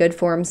doing pretty good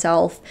for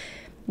himself.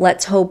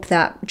 Let's hope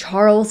that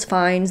Charles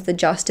finds the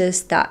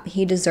justice that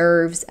he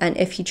deserves. And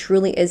if he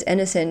truly is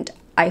innocent,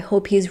 I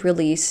hope he's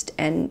released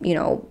and, you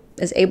know,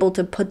 is able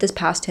to put this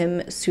past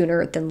him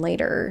sooner than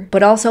later.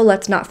 But also,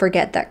 let's not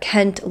forget that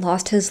Kent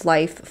lost his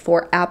life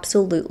for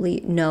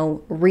absolutely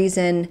no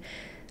reason.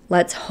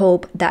 Let's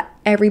hope that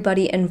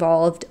everybody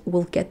involved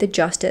will get the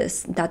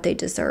justice that they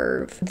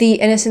deserve. The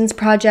Innocence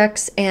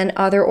Projects and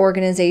other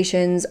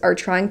organizations are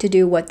trying to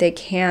do what they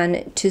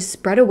can to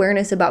spread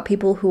awareness about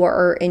people who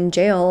are in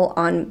jail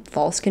on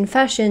false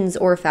confessions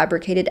or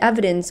fabricated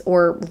evidence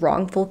or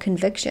wrongful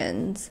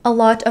convictions. A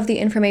lot of the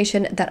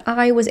information that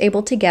I was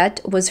able to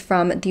get was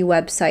from the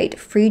website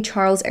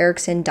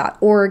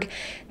freecharleserickson.org.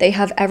 They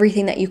have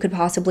everything that you could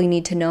possibly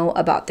need to know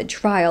about the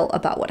trial,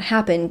 about what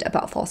happened,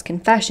 about false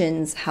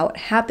confessions, how it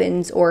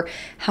happens, or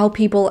how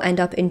people end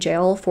up in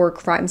jail for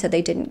crimes that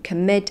they didn't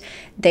commit.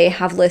 They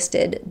have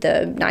listed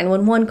the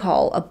 911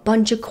 call, a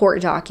bunch of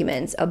court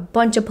documents, a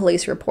bunch of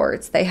police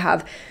reports. They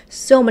have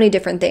so many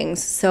different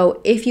things.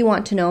 So if you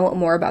want to know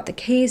more about the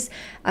case,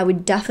 I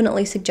would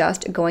definitely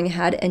suggest going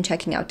ahead and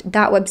checking out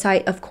that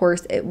website. Of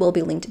course, it will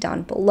be linked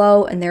down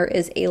below, and there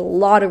is a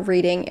lot of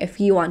reading if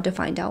you want to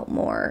find out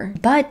more.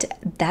 But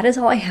that is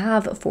all I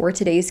have for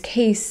today's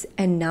case,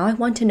 and now I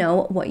want to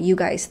know what you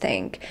guys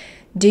think.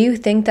 Do you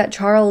think that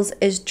Charles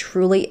is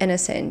truly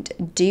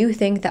innocent? Do you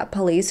think that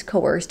police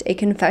coerced a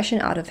confession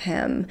out of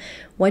him?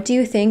 What do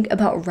you think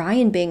about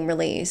Ryan being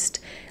released?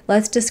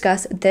 Let's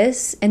discuss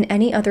this and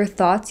any other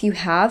thoughts you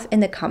have in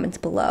the comments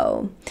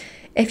below.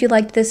 If you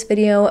liked this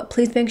video,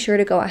 please make sure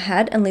to go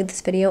ahead and leave this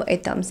video a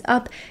thumbs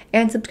up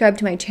and subscribe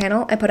to my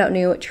channel. I put out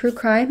new true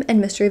crime and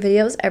mystery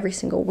videos every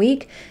single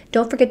week.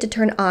 Don't forget to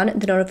turn on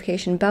the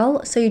notification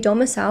bell so you don't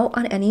miss out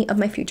on any of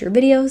my future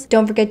videos.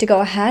 Don't forget to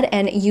go ahead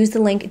and use the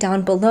link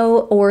down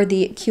below or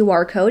the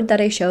QR code that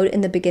I showed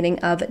in the beginning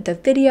of the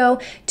video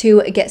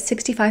to get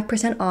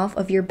 65% off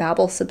of your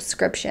Babbel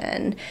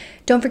subscription.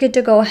 Don't forget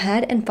to go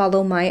ahead and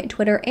follow my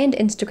Twitter and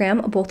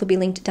Instagram. Both will be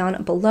linked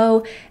down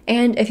below.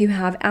 And if you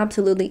have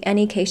absolutely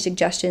any case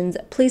suggestions,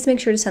 please make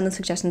sure to send the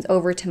suggestions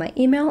over to my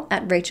email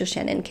at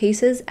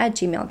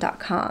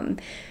RachelShannonCases@gmail.com.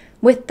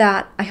 With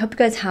that, I hope you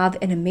guys have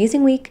an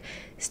amazing week.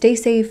 Stay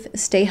safe,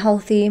 stay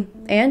healthy,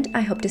 and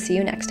I hope to see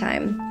you next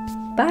time.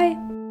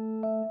 Bye!